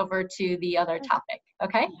switch over to the other topic.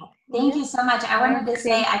 Okay. Thank you so much. I wanted to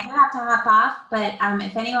say I do have to hop off, but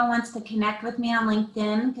if anyone wants to connect with me on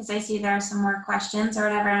LinkedIn, because I see there are some more questions or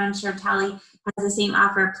whatever, and I'm sure Tally has the same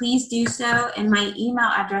offer, please do so. And my email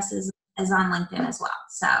address is on LinkedIn as well.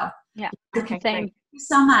 So okay, thank you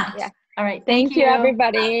so much. Yeah. All right. Thank you,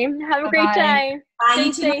 everybody. Have a great time. Bye.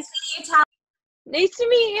 Nice to meet you, Tally. Nice to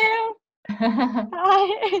meet you.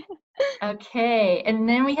 Bye. Okay. And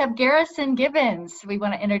then we have Garrison Gibbons we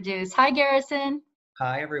want to introduce. Hi, Garrison.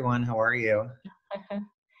 Hi, everyone. How are you?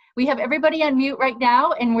 We have everybody on mute right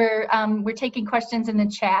now, and we're taking questions in the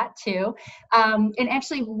chat too. And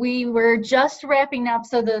actually, we were just wrapping up.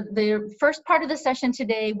 So the first part of the session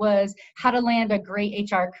today was how to land a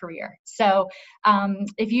great HR career. So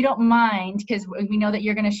if you don't mind, because we know that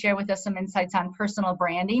you're going to share with us some insights on personal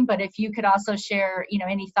branding, but if you could also share,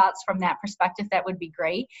 any thoughts from that perspective, that would be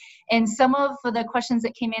great. And some of the questions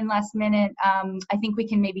that came in last minute, I think we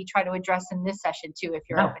can maybe try to address in this session too, if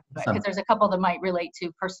you're open to it, because there's a couple that might relate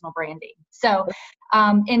to personal branding. So,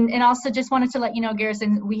 and also just wanted to let you know,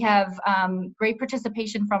 Garrison, we have great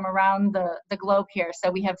participation from around the globe here. So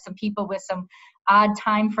we have some people with some odd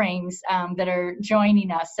time frames that are joining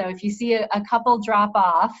us. So if you see a couple drop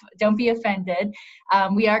off, don't be offended.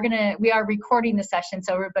 We are recording the session,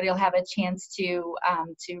 so everybody will have a chance to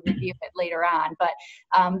review it later on.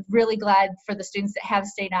 But really glad for the students that have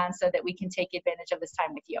stayed on so that we can take advantage of this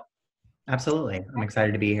time with you. Absolutely. I'm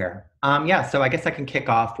excited to be here. So I guess I can kick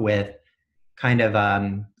off with kind of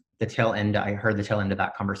the tail end. I heard the tail end of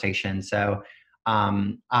that conversation. So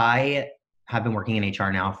I have been working in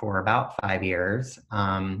HR now for about 5 years.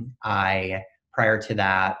 I, prior to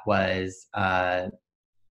that, was a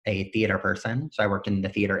theater person. So I worked in the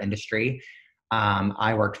theater industry.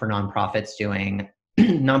 I worked for nonprofits doing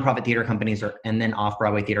nonprofit theater companies and then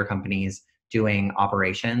off-Broadway theater companies doing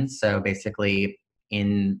operations. So basically,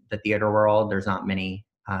 in the theater world, there's not many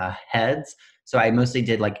heads. So I mostly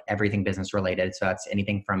did like everything business related. So that's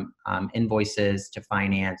anything from invoices to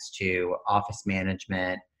finance to office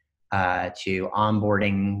management to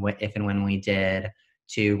onboarding if and when we did,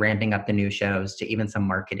 to ramping up the new shows, to even some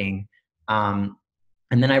marketing. And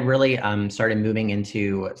then I really started moving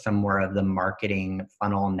into some more of the marketing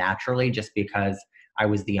funnel naturally, just because I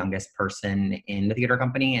was the youngest person in the theater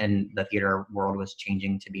company and the theater world was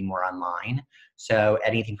changing to be more online. So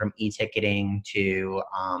anything from e-ticketing to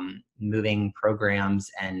moving programs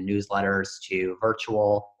and newsletters to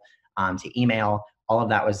virtual, to email, all of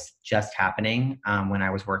that was just happening when I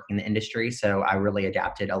was working in the industry. So I really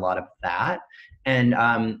adapted a lot of that and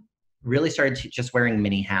really started just wearing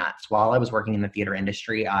many hats. While I was working in the theater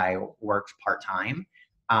industry, I worked part-time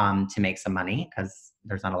to make some money because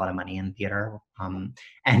there's not a lot of money in theater.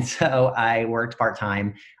 And so I worked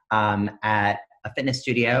part-time at a fitness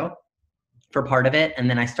studio for part of it. And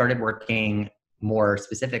then I started working more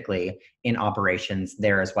specifically in operations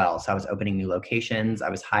there as well. So I was opening new locations, I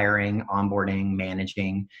was hiring, onboarding,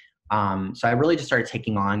 managing. So I really just started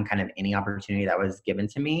taking on kind of any opportunity that was given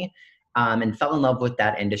to me and fell in love with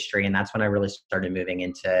that industry. And that's when I really started moving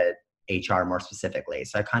into HR more specifically.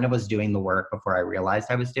 So I kind of was doing the work before I realized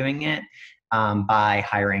I was doing it. By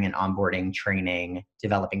hiring and onboarding, training,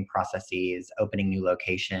 developing processes, opening new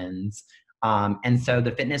locations, And so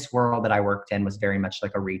the fitness world that I worked in was very much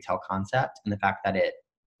like a retail concept, and the fact that it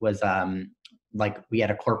was like we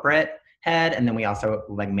had a corporate head, and then we also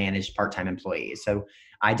like managed part-time employees. So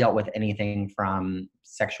I dealt with anything from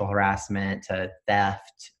sexual harassment to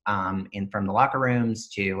theft from the locker rooms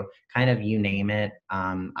to kind of you name it.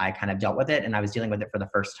 I kind of dealt with it, and I was dealing with it for the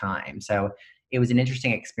first time. So it was an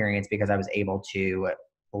interesting experience because I was able to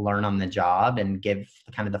learn on the job and give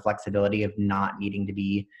kind of the flexibility of not needing to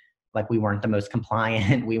be like, we weren't the most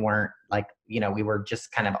compliant. We weren't like, we were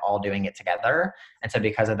just kind of all doing it together. And so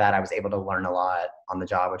because of that, I was able to learn a lot on the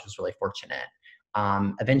job, which was really fortunate.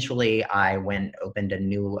 Eventually I opened a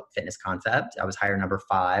new fitness concept. I was hire number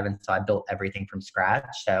 5. And so I built everything from scratch.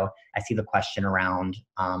 So I see the question around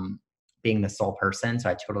being the sole person. So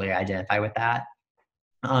I totally identify with that.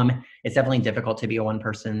 It's definitely difficult to be a one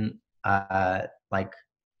person like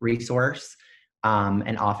resource.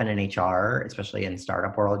 And often in HR, especially in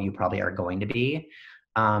startup world, you probably are going to be.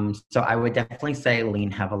 So I would definitely say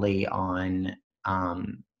lean heavily on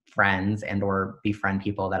friends and or befriend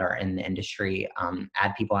people that are in the industry,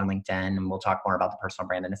 add people on LinkedIn, and we'll talk more about the personal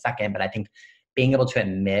brand in a second. But I think being able to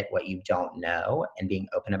admit what you don't know and being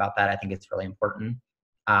open about that, I think it's really important,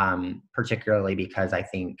 particularly because I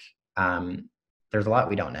think there's a lot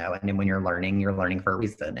we don't know. And then when you're learning for a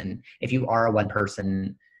reason. And if you are a one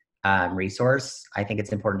person resource, I think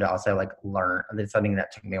it's important to also like learn. It's something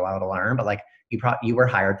that took me a while to learn, but like you were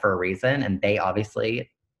hired for a reason, and they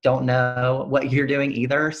obviously don't know what you're doing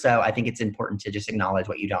either. So I think it's important to just acknowledge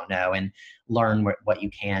what you don't know and learn what you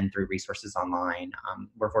can through resources online.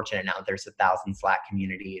 We're fortunate now that there's 1,000 Slack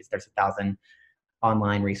communities. There's 1,000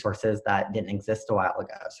 online resources that didn't exist a while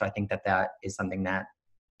ago. So I think that is something that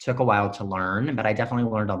took a while to learn, but I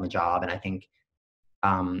definitely learned on the job. And I think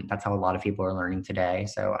that's how a lot of people are learning today.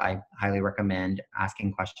 So I highly recommend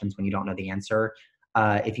asking questions when you don't know the answer.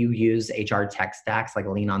 If you use HR tech stacks, like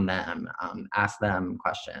lean on them, ask them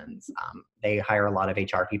questions. They hire a lot of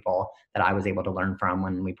HR people that I was able to learn from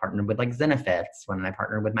when we partnered with like Zenefits, when I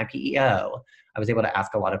partnered with my PEO. I was able to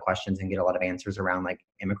ask a lot of questions and get a lot of answers around like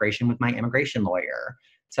immigration with my immigration lawyer.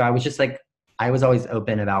 So I was just like, I was always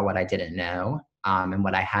open about what I didn't know and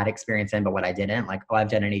what I had experience in, but what I didn't. Like, oh, I've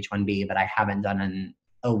done an H-1B, but I haven't done an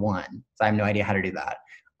O-1. So I have no idea how to do that.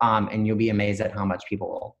 And you'll be amazed at how much people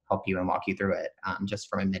will help you and walk you through it, just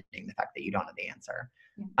from admitting the fact that you don't know the answer.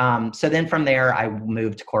 So then from there, I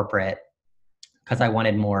moved to corporate because I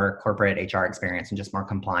wanted more corporate HR experience and just more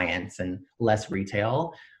compliance and less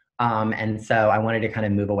retail. And so I wanted to kind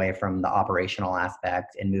of move away from the operational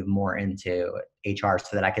aspect and move more into HR so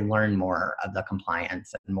that I could learn more of the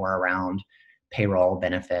compliance and more around payroll,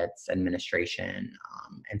 benefits, administration,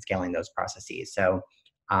 and scaling those processes. So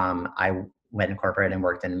I went in corporate and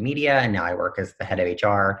worked in media, and now I work as the head of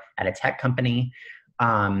HR at a tech company.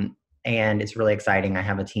 And it's really exciting. I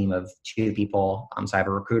have a team of 2 people. So I have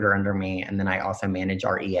a recruiter under me, and then I also manage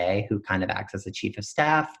our EA, who kind of acts as the chief of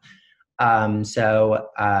staff.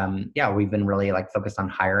 Yeah, we've been really like focused on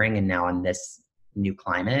hiring, and now in this new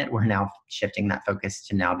climate, we're now shifting that focus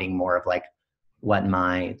to now being more of like what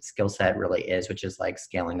my skill set really is, which is like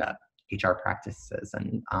scaling up HR practices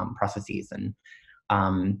and processes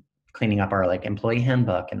and cleaning up our like employee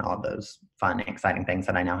handbook and all those fun, exciting things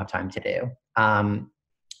that I now have time to do.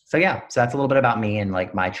 So that's a little bit about me and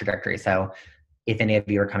like my trajectory. So if any of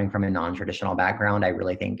you are coming from a non-traditional background, I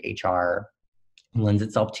really think HR lends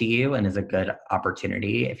itself to you and is a good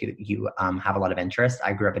opportunity if you have a lot of interest.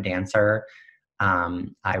 I grew up a dancer.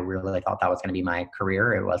 I really thought that was going to be my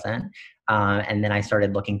career. It wasn't. And then I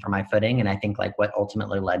started looking for my footing. And I think like what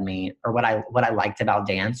ultimately led me, or what I liked about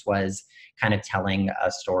dance was kind of telling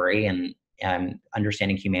a story and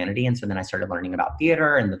understanding humanity. And so then I started learning about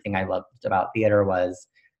theater. And the thing I loved about theater was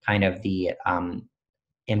kind of the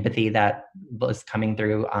empathy that was coming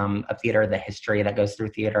through a theater, the history that goes through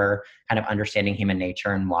theater, kind of understanding human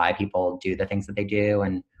nature and why people do the things that they do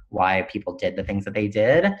and why people did the things that they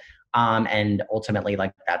did. And ultimately,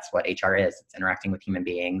 like, that's what HR is. It's interacting with human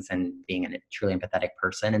beings and being a truly empathetic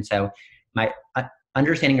person. And so my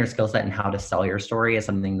understanding your skill set and how to sell your story is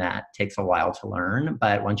something that takes a while to learn.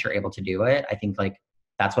 But once you're able to do it, I think like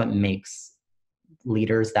that's what makes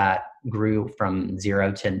leaders that grew from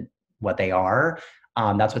zero to what they are.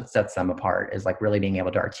 That's what sets them apart, is like really being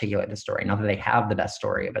able to articulate the story. Not that they have the best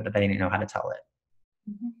story, but that they know how to tell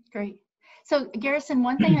it. Great. So Garrison,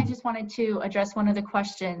 one thing I just wanted to address one of the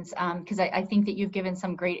questions, because I think that you've given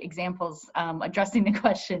some great examples addressing the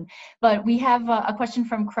question, but we have a question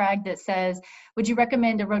from Craig that says, would you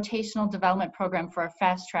recommend a rotational development program for a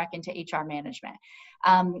fast track into HR management?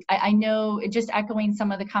 I know, just echoing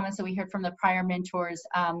some of the comments that we heard from the prior mentors,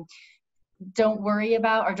 don't worry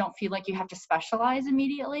about or don't feel like you have to specialize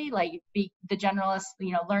immediately, like be the generalist,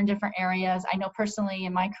 learn different areas. I know personally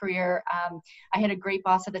in my career, I had a great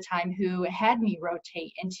boss at the time who had me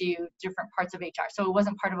rotate into different parts of HR. So it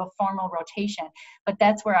wasn't part of a formal rotation, but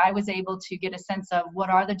that's where I was able to get a sense of what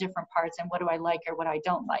are the different parts and what do I like or what I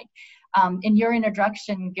don't like. In your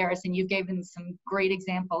introduction, Garrison, you've given some great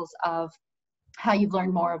examples of how you've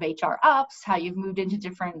learned more of HR ops, how you've moved into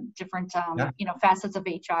different facets of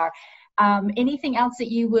HR. Anything else that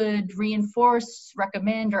you would reinforce,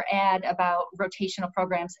 recommend, or add about rotational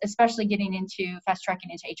programs, especially getting into fast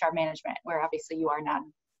tracking into HR management, where obviously you are now?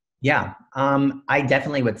 Yeah, I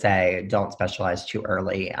definitely would say don't specialize too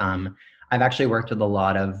early. I've actually worked with a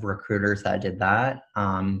lot of recruiters that did that,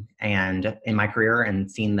 and in my career, and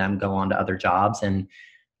seen them go on to other jobs. And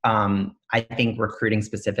I think recruiting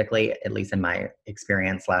specifically, at least in my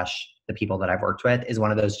experience / the people that I've worked with, is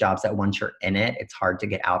one of those jobs that once you're in it, it's hard to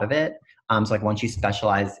get out of it. So like once you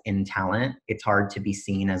specialize in talent, it's hard to be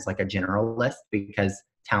seen as like a generalist, because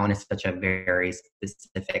talent is such a very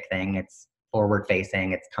specific thing. It's forward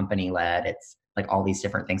facing, it's company led, it's like all these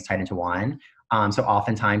different things tied into one. So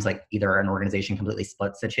oftentimes like either an organization completely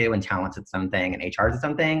splits the two and talent's its own thing and HR is its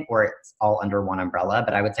own thing, or it's all under one umbrella.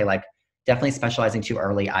 But I would say like definitely specializing too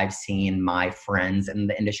early. I've seen my friends in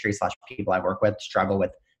the industry / people I work with struggle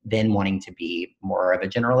with then wanting to be more of a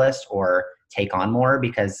generalist or take on more,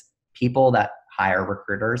 because people that hire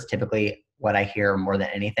recruiters, typically what I hear more than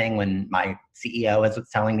anything when my CEO is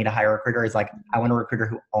telling me to hire a recruiter is like, I want a recruiter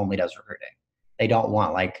who only does recruiting. They don't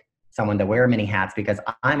want like someone to wear many hats because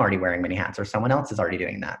I'm already wearing many hats or someone else is already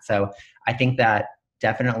doing that. So I think that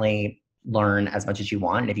definitely learn as much as you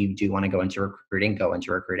want. And if you do want to go into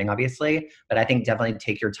recruiting, obviously. But I think definitely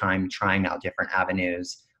take your time trying out different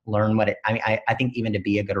avenues, learn what I think even to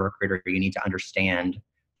be a good recruiter, you need to understand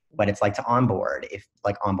what it's like to onboard, if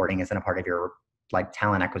like onboarding isn't a part of your like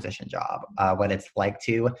talent acquisition job, what it's like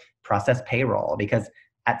to process payroll, because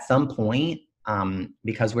at some point,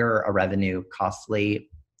 because we're a revenue costly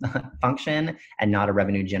function and not a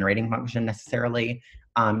revenue generating function necessarily,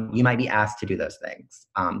 you might be asked to do those things.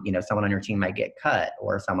 Someone on your team might get cut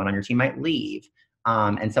or someone on your team might leave.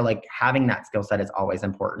 And so like having that skill set is always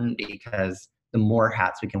important, because the more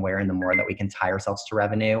hats we can wear and the more that we can tie ourselves to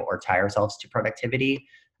revenue or tie ourselves to productivity,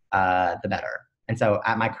 the better. And so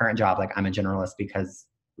at my current job, like I'm a generalist because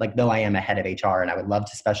like, though I am a head of HR and I would love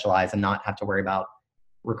to specialize and not have to worry about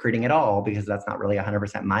recruiting at all, because that's not really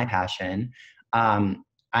 100% my passion. I'm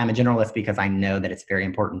a generalist because I know that it's very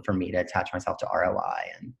important for me to attach myself to ROI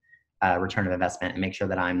and return of investment, and make sure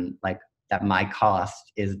that I'm like, that my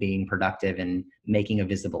cost is being productive and making a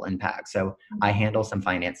visible impact. So I handle some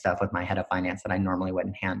finance stuff with my head of finance that I normally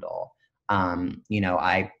wouldn't handle.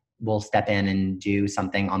 I will step in and do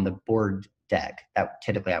something on the board deck that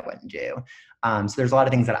typically I wouldn't do. So there's a lot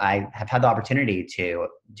of things that I have had the opportunity to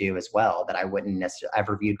do as well that I wouldn't necessarily, I've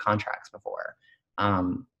reviewed contracts before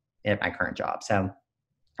at my current job. So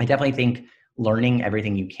I definitely think learning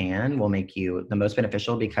everything you can will make you the most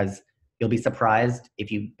beneficial, because you'll be surprised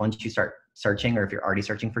once you start searching, or if you're already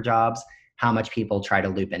searching for jobs, how much people try to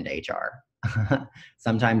loop into HR.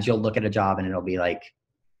 Sometimes you'll look at a job and it'll be like,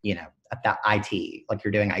 that IT, like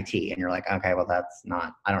you're doing IT and you're like, okay, well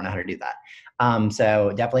I don't know how to do that.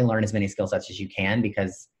 So definitely learn as many skill sets as you can,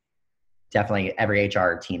 because definitely every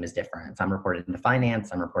HR team is different. Some report into finance,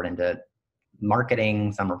 some report into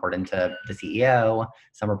marketing, some report into the CEO,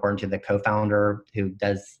 some report into the co-founder who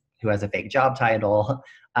has a fake job title.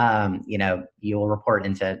 You'll report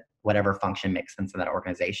into whatever function makes sense in that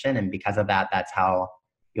organization. And because of that, that's how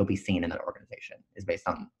you'll be seen in that organization, is based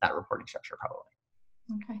on that reporting structure probably.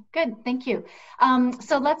 Okay, good. Thank you.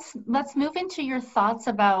 So let's move into your thoughts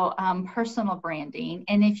about personal branding.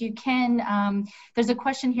 And if you can, there's a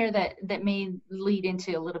question here that may lead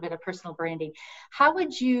into a little bit of personal branding. How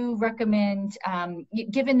would you recommend,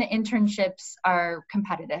 given the internships are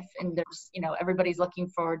competitive and there's, everybody's looking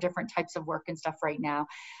for different types of work and stuff right now,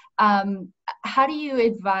 how do you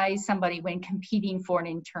advise somebody when competing for an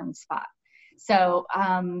intern spot? So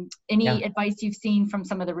any advice you've seen from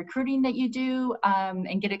some of the recruiting that you do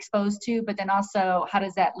and get exposed to, but then also how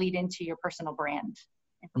does that lead into your personal brand?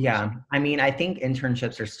 Yeah, I think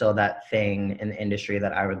internships are still that thing in the industry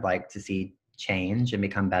that I would like to see change and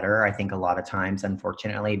become better. I think a lot of times,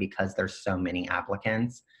 unfortunately, because there's so many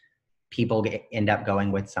applicants, people end up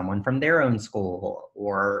going with someone from their own school,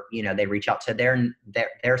 or, they reach out to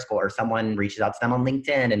their school, or someone reaches out to them on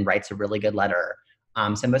LinkedIn and writes a really good letter.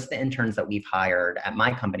 So most of the interns that we've hired at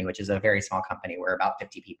my company, which is a very small company, we're about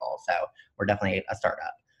 50 people, so we're definitely a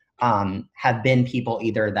startup, have been people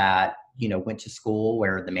either that went to school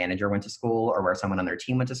where the manager went to school or where someone on their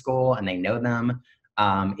team went to school and they know them,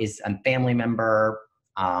 is a family member,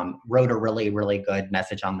 wrote a really, really good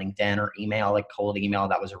message on LinkedIn or email, like cold email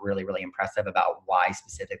that was really, really impressive about why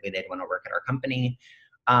specifically they'd want to work at our company.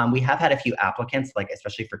 We have had a few applicants, like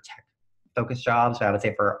especially for tech focused jobs. So I would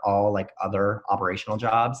say for all like other operational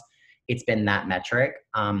jobs, it's been that metric.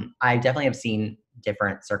 I definitely have seen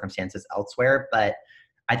different circumstances elsewhere, but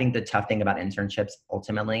I think the tough thing about internships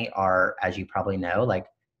ultimately are, as you probably know, like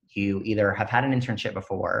you either have had an internship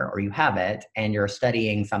before or you haven't, and you're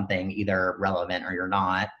studying something either relevant or you're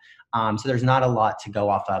not. So there's not a lot to go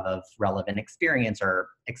off of relevant experience or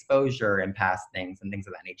exposure and past things and things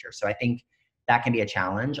of that nature. So I think that can be a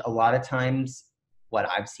challenge. A lot of times what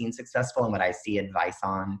I've seen successful and what I see advice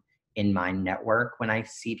on in my network when I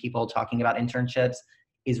see people talking about internships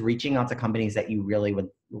is reaching out to companies that you really would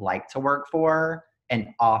like to work for and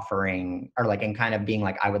offering, or like, and kind of being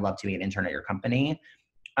like, I would love to be an intern at your company,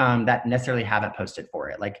 that necessarily haven't posted for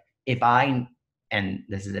it. Like and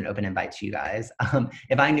this is an open invite to you guys,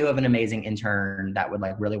 if I knew of an amazing intern that would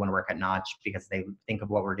like really want to work at Notch because they think of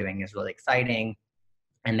what we're doing is really exciting,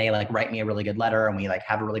 and they like write me a really good letter and we like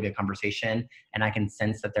have a really good conversation and I can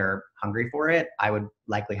sense that they're hungry for it, I would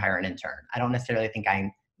likely hire an intern. I don't necessarily think I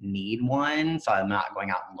need one, so I'm not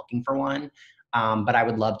going out and looking for one. But I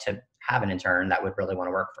would love to have an intern that would really want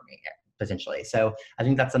to work for me potentially. So I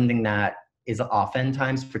think that's something that is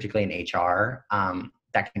oftentimes, particularly in HR,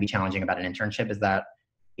 that can be challenging about an internship, is that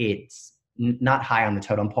it's not high on the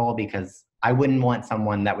totem pole, because I wouldn't want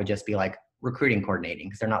someone that would just be like recruiting coordinating,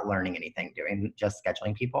 because they're not learning anything doing just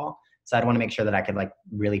scheduling people. So I'd want to make sure that I could like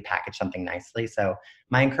really package something nicely. So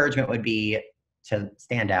my encouragement would be to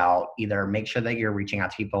stand out, either make sure that you're reaching out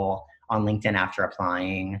to people on LinkedIn after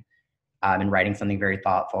applying, and writing something very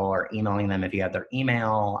thoughtful, or emailing them if you have their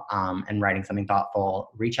email, and writing something thoughtful.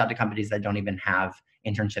 Reach out to companies that don't even have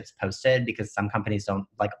internships posted, because some companies don't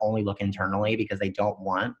like only look internally because they don't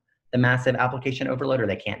want the massive application overload, or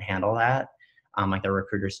they can't handle that. Like their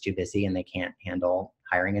recruiter's too busy and they can't handle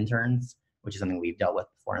hiring interns, which is something we've dealt with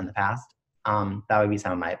before in the past. That would be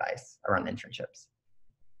some of my advice around internships.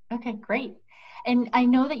 Okay, great. And I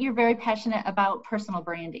know that you're very passionate about personal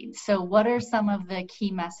branding. So what are some of the key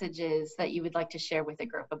messages that you would like to share with the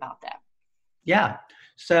group about that? Yeah.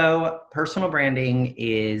 So personal branding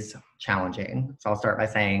is challenging. So I'll start by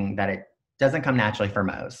saying that it doesn't come naturally for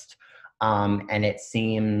most. And it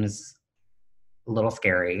seems a little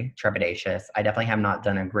scary, trepidatious. I definitely have not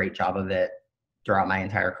done a great job of it throughout my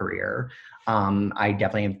entire career. I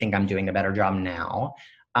definitely think I'm doing a better job now.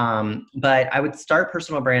 But I would start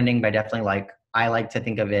personal branding by definitely I like to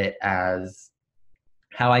think of it as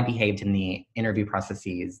how I behaved in the interview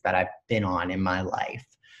processes that I've been on in my life.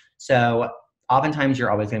 So oftentimes you're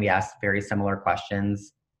always going to be asked very similar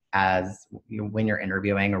questions as when you're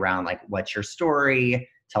interviewing around like, what's your story?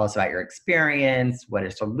 Tell us about your experience. What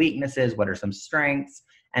are some weaknesses? What are some strengths?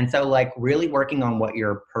 And so like really working on what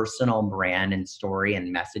your personal brand and story and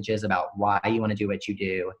message is about why you want to do what you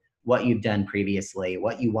do, what you've done previously,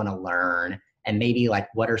 what you want to learn, and maybe like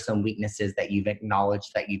what are some weaknesses that you've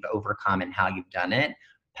acknowledged that you've overcome and how you've done it.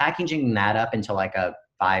 Packaging that up into like a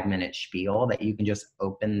 5-minute spiel that you can just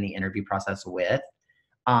open the interview process with,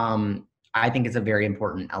 I think is a very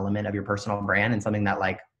important element of your personal brand, and something that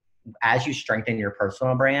like as you strengthen your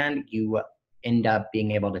personal brand, you end up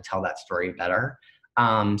being able to tell that story better.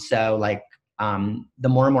 So like the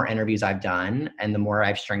more and more interviews I've done, and the more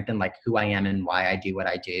I've strengthened like who I am and why I do what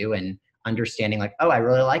I do, and understanding like, oh, I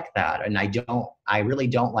really like that, and I really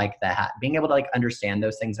don't like that. Being able to like understand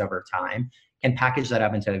those things over time can package that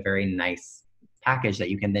up into a very nice package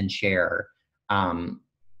that you can then share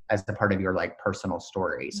as a part of your like personal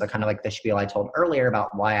story. So kind of like the spiel I told earlier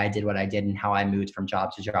about why I did what I did and how I moved from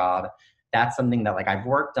job to job. That's something that like I've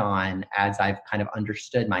worked on as I've kind of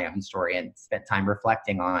understood my own story and spent time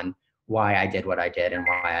reflecting on why I did what I did and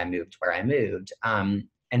why I moved where I moved.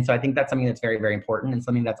 And so I think that's something that's very, very important, and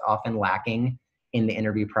something that's often lacking in the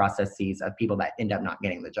interview processes of people that end up not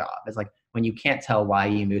getting the job. It's like when you can't tell why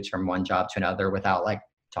you moved from one job to another without like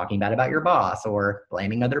talking bad about your boss or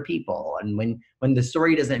blaming other people. And when the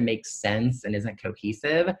story doesn't make sense and isn't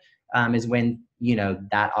cohesive, is when,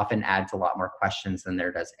 that often adds a lot more questions than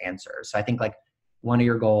there does answers. So I think like one of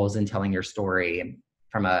your goals in telling your story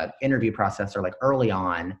from a interview process or like early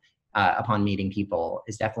on upon meeting people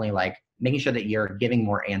is definitely like making sure that you're giving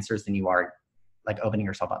more answers than you are like opening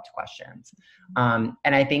yourself up to questions.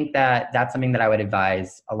 And I think that that's something that I would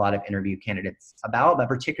advise a lot of interview candidates about, but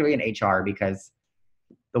particularly in HR, because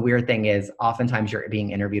the weird thing is oftentimes you're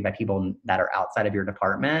being interviewed by people that are outside of your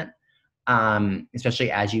department, especially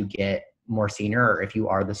as you get more senior, or if you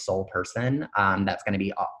are the sole person that's going to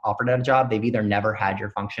be offered a job, they've either never had your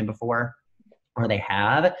function before or they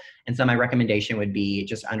have. And so my recommendation would be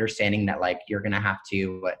just understanding that like you're going to have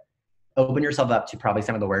to open yourself up to probably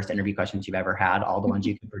some of the worst interview questions you've ever had, all the ones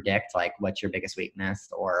you can predict, like what's your biggest weakness,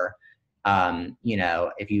 or you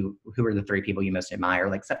know, who are the 3 people you most admire,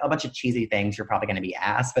 like a bunch of cheesy things you're probably going to be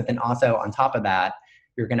asked. But then also on top of that,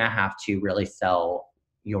 you're going to have to really sell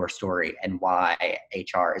your story and why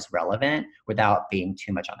HR is relevant without being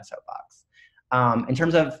too much on a soapbox. In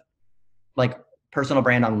terms of like personal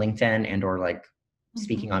brand on LinkedIn and or like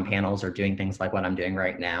speaking on panels or doing things like what I'm doing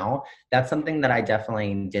right now, that's something that I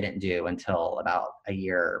definitely didn't do until about a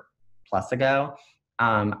year plus ago.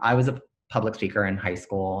 I was a public speaker in high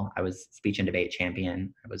school. I was speech and debate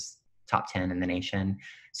champion. I was top 10 in the nation.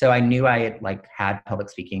 So I knew I had public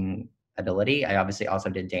speaking ability. I obviously also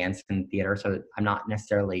did dance and theater, so I'm not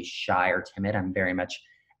necessarily shy or timid. I'm very much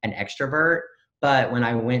an extrovert. But when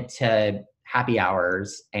I went to happy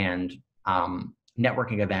hours and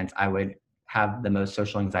networking events, I would have the most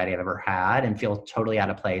social anxiety I've ever had and feel totally out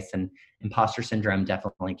of place, and imposter syndrome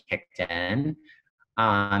definitely kicked in,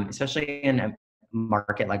 especially in a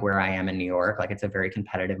market like where I am in New York. Like, it's a very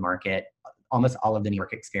competitive market. Almost all of the New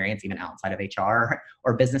York experience, even outside of HR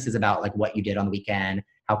or business, is about like what you did on the weekend,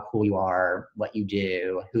 how cool you are, what you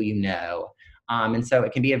do, who you know. And so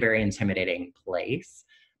it can be a very intimidating place.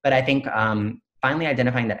 But I think finally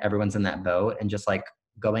identifying that everyone's in that boat and just like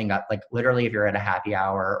going up, like literally if you're at a happy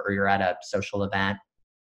hour or you're at a social event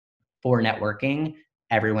for networking,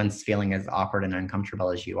 everyone's feeling as awkward and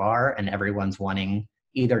uncomfortable as you are. And everyone's wanting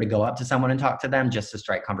either to go up to someone and talk to them just to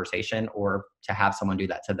strike conversation or to have someone do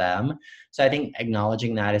that to them. So I think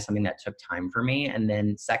acknowledging that is something that took time for me. And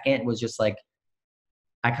then second was just like,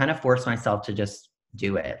 I kind of forced myself to just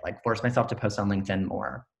do it, like force myself to post on LinkedIn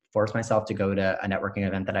more, force myself to go to a networking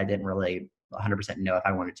event that I didn't really 100% know if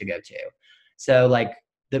I wanted to go to. So like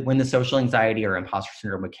when the social anxiety or imposter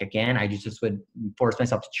syndrome would kick in, I just would force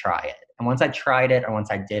myself to try it. And once I tried it or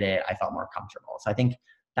once I did it, I felt more comfortable. So I think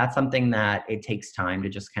that's something that it takes time to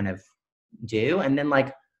just kind of do. And then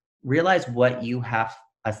like realize what you have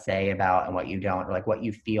a say about and what you don't, or like what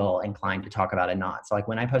you feel inclined to talk about and not. So like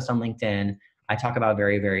when I post on LinkedIn, I talk about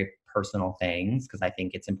very, very personal things because I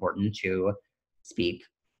think it's important to speak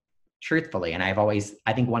truthfully. And I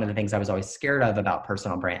think one of the things I was always scared of about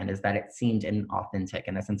personal brand is that it seemed inauthentic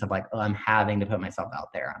in the sense of like, oh, I'm having to put myself out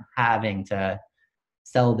there. I'm having to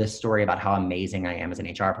sell this story about how amazing I am as an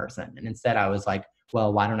HR person. And instead I was like,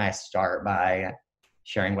 well, why don't I start by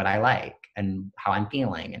sharing what I like and how I'm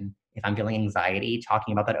feeling? And if I'm feeling anxiety,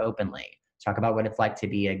 talking about that openly, talk about what it's like to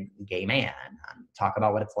be a gay man, talk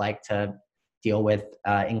about what it's like to deal with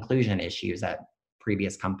inclusion issues at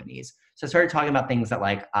previous companies. So I started talking about things that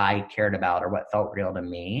like I cared about or what felt real to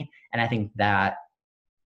me. And I think that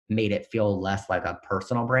made it feel less like a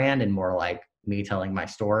personal brand and more like me telling my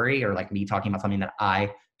story or like me talking about something that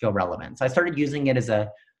I feel relevant. So I started using it as a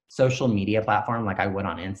social media platform like I would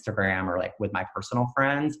on Instagram or like with my personal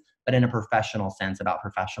friends, but in a professional sense about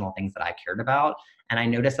professional things that I cared about. And I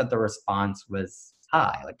noticed that the response was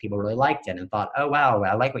high. Like people really liked it and thought, oh, wow,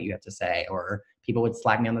 I like what you have to say. Or people would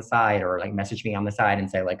slack me on the side or like message me on the side and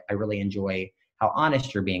say like, I really enjoy how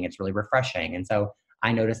honest you're being. It's really refreshing. And so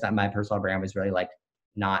I noticed that my personal brand was really like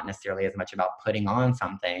not necessarily as much about putting on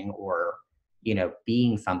something or, you know,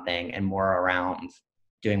 being something and more around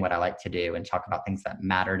doing what I like to do and talk about things that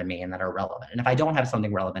matter to me and that are relevant. And if I don't have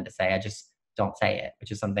something relevant to say, I just don't say it,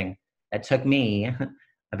 which is something that took me,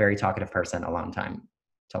 a very talkative person, a long time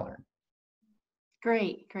to learn.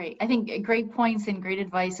 Great. I think great points and great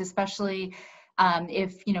advice, especially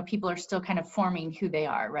if people are still kind of forming who they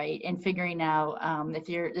are, right? And figuring out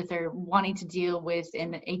if they're wanting to deal with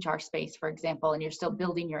in the HR space, for example, and you're still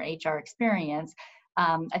building your HR experience.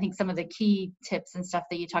 I think some of the key tips and stuff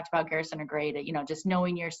that you talked about, Garrison, are great. Just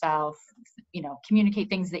knowing yourself, communicate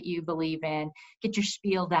things that you believe in, get your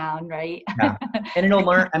spiel down, right? Yeah.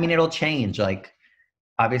 And it'll change. Like,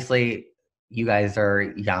 obviously you guys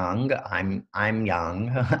are young. I'm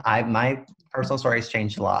young. My personal story has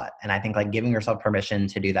changed a lot. And I think like giving yourself permission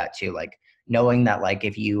to do that too, like knowing that like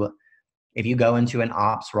if you go into an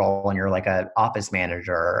ops role and you're like an office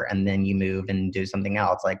manager and then you move and do something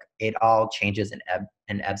else, like it all changes and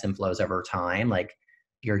ebbs and flows over time. Like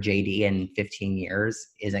your JD in 15 years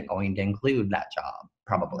isn't going to include that job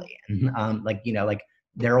probably. And like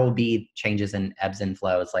there will be changes and ebbs and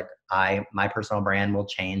flows. Like my personal brand will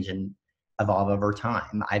change and evolve over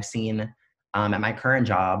time. I've seen At my current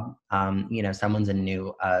job, you know, someone's a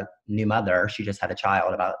new mother. She just had a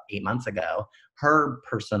child about 8 months ago. Her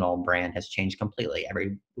personal brand has changed completely.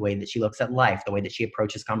 Every way that she looks at life, the way that she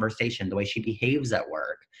approaches conversation, the way she behaves at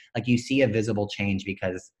work. Like, you see a visible change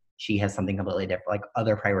because she has something completely different, like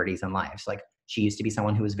other priorities in life. So, like, she used to be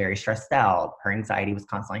someone who was very stressed out. Her anxiety was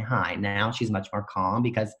constantly high. Now she's much more calm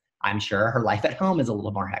because I'm sure her life at home is a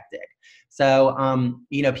little more hectic. So,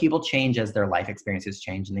 you know, people change as their life experiences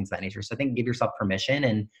change and things of that nature. So I think give yourself permission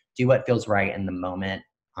and do what feels right in the moment,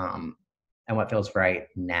 and what feels right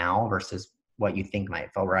now versus what you think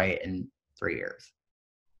might feel right in 3 years.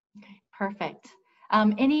 Perfect.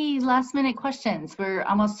 Any last minute questions? We're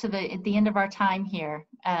almost at the end of our time here.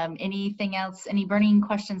 Anything else, any burning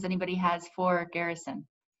questions anybody has for Garrison?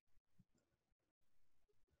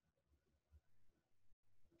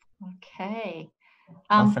 Okay.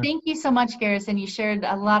 Awesome. Thank you so much, Garrison. You shared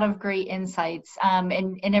a lot of great insights.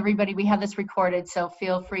 And everybody, we have this recorded, so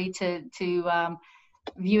feel free to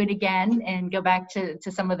view it again and go back to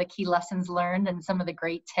some of the key lessons learned and some of the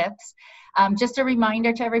great tips. Just a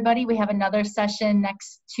reminder to everybody, we have another session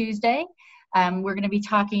next Tuesday. We're going to be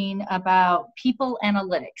talking about people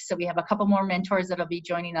analytics. So we have a couple more mentors that'll be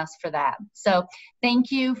joining us for that. So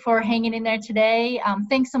thank you for hanging in there today.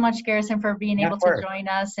 Thanks so much, Garrison, for being able to join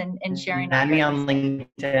us and sharing. Add me on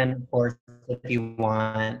LinkedIn, of course, if you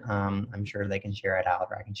want. I'm sure they can share it out,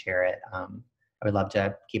 or I can share it. I would love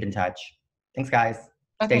to keep in touch. Thanks, guys.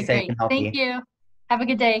 Okay, Stay safe great. and healthy. Thank you. Have a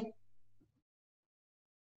good day.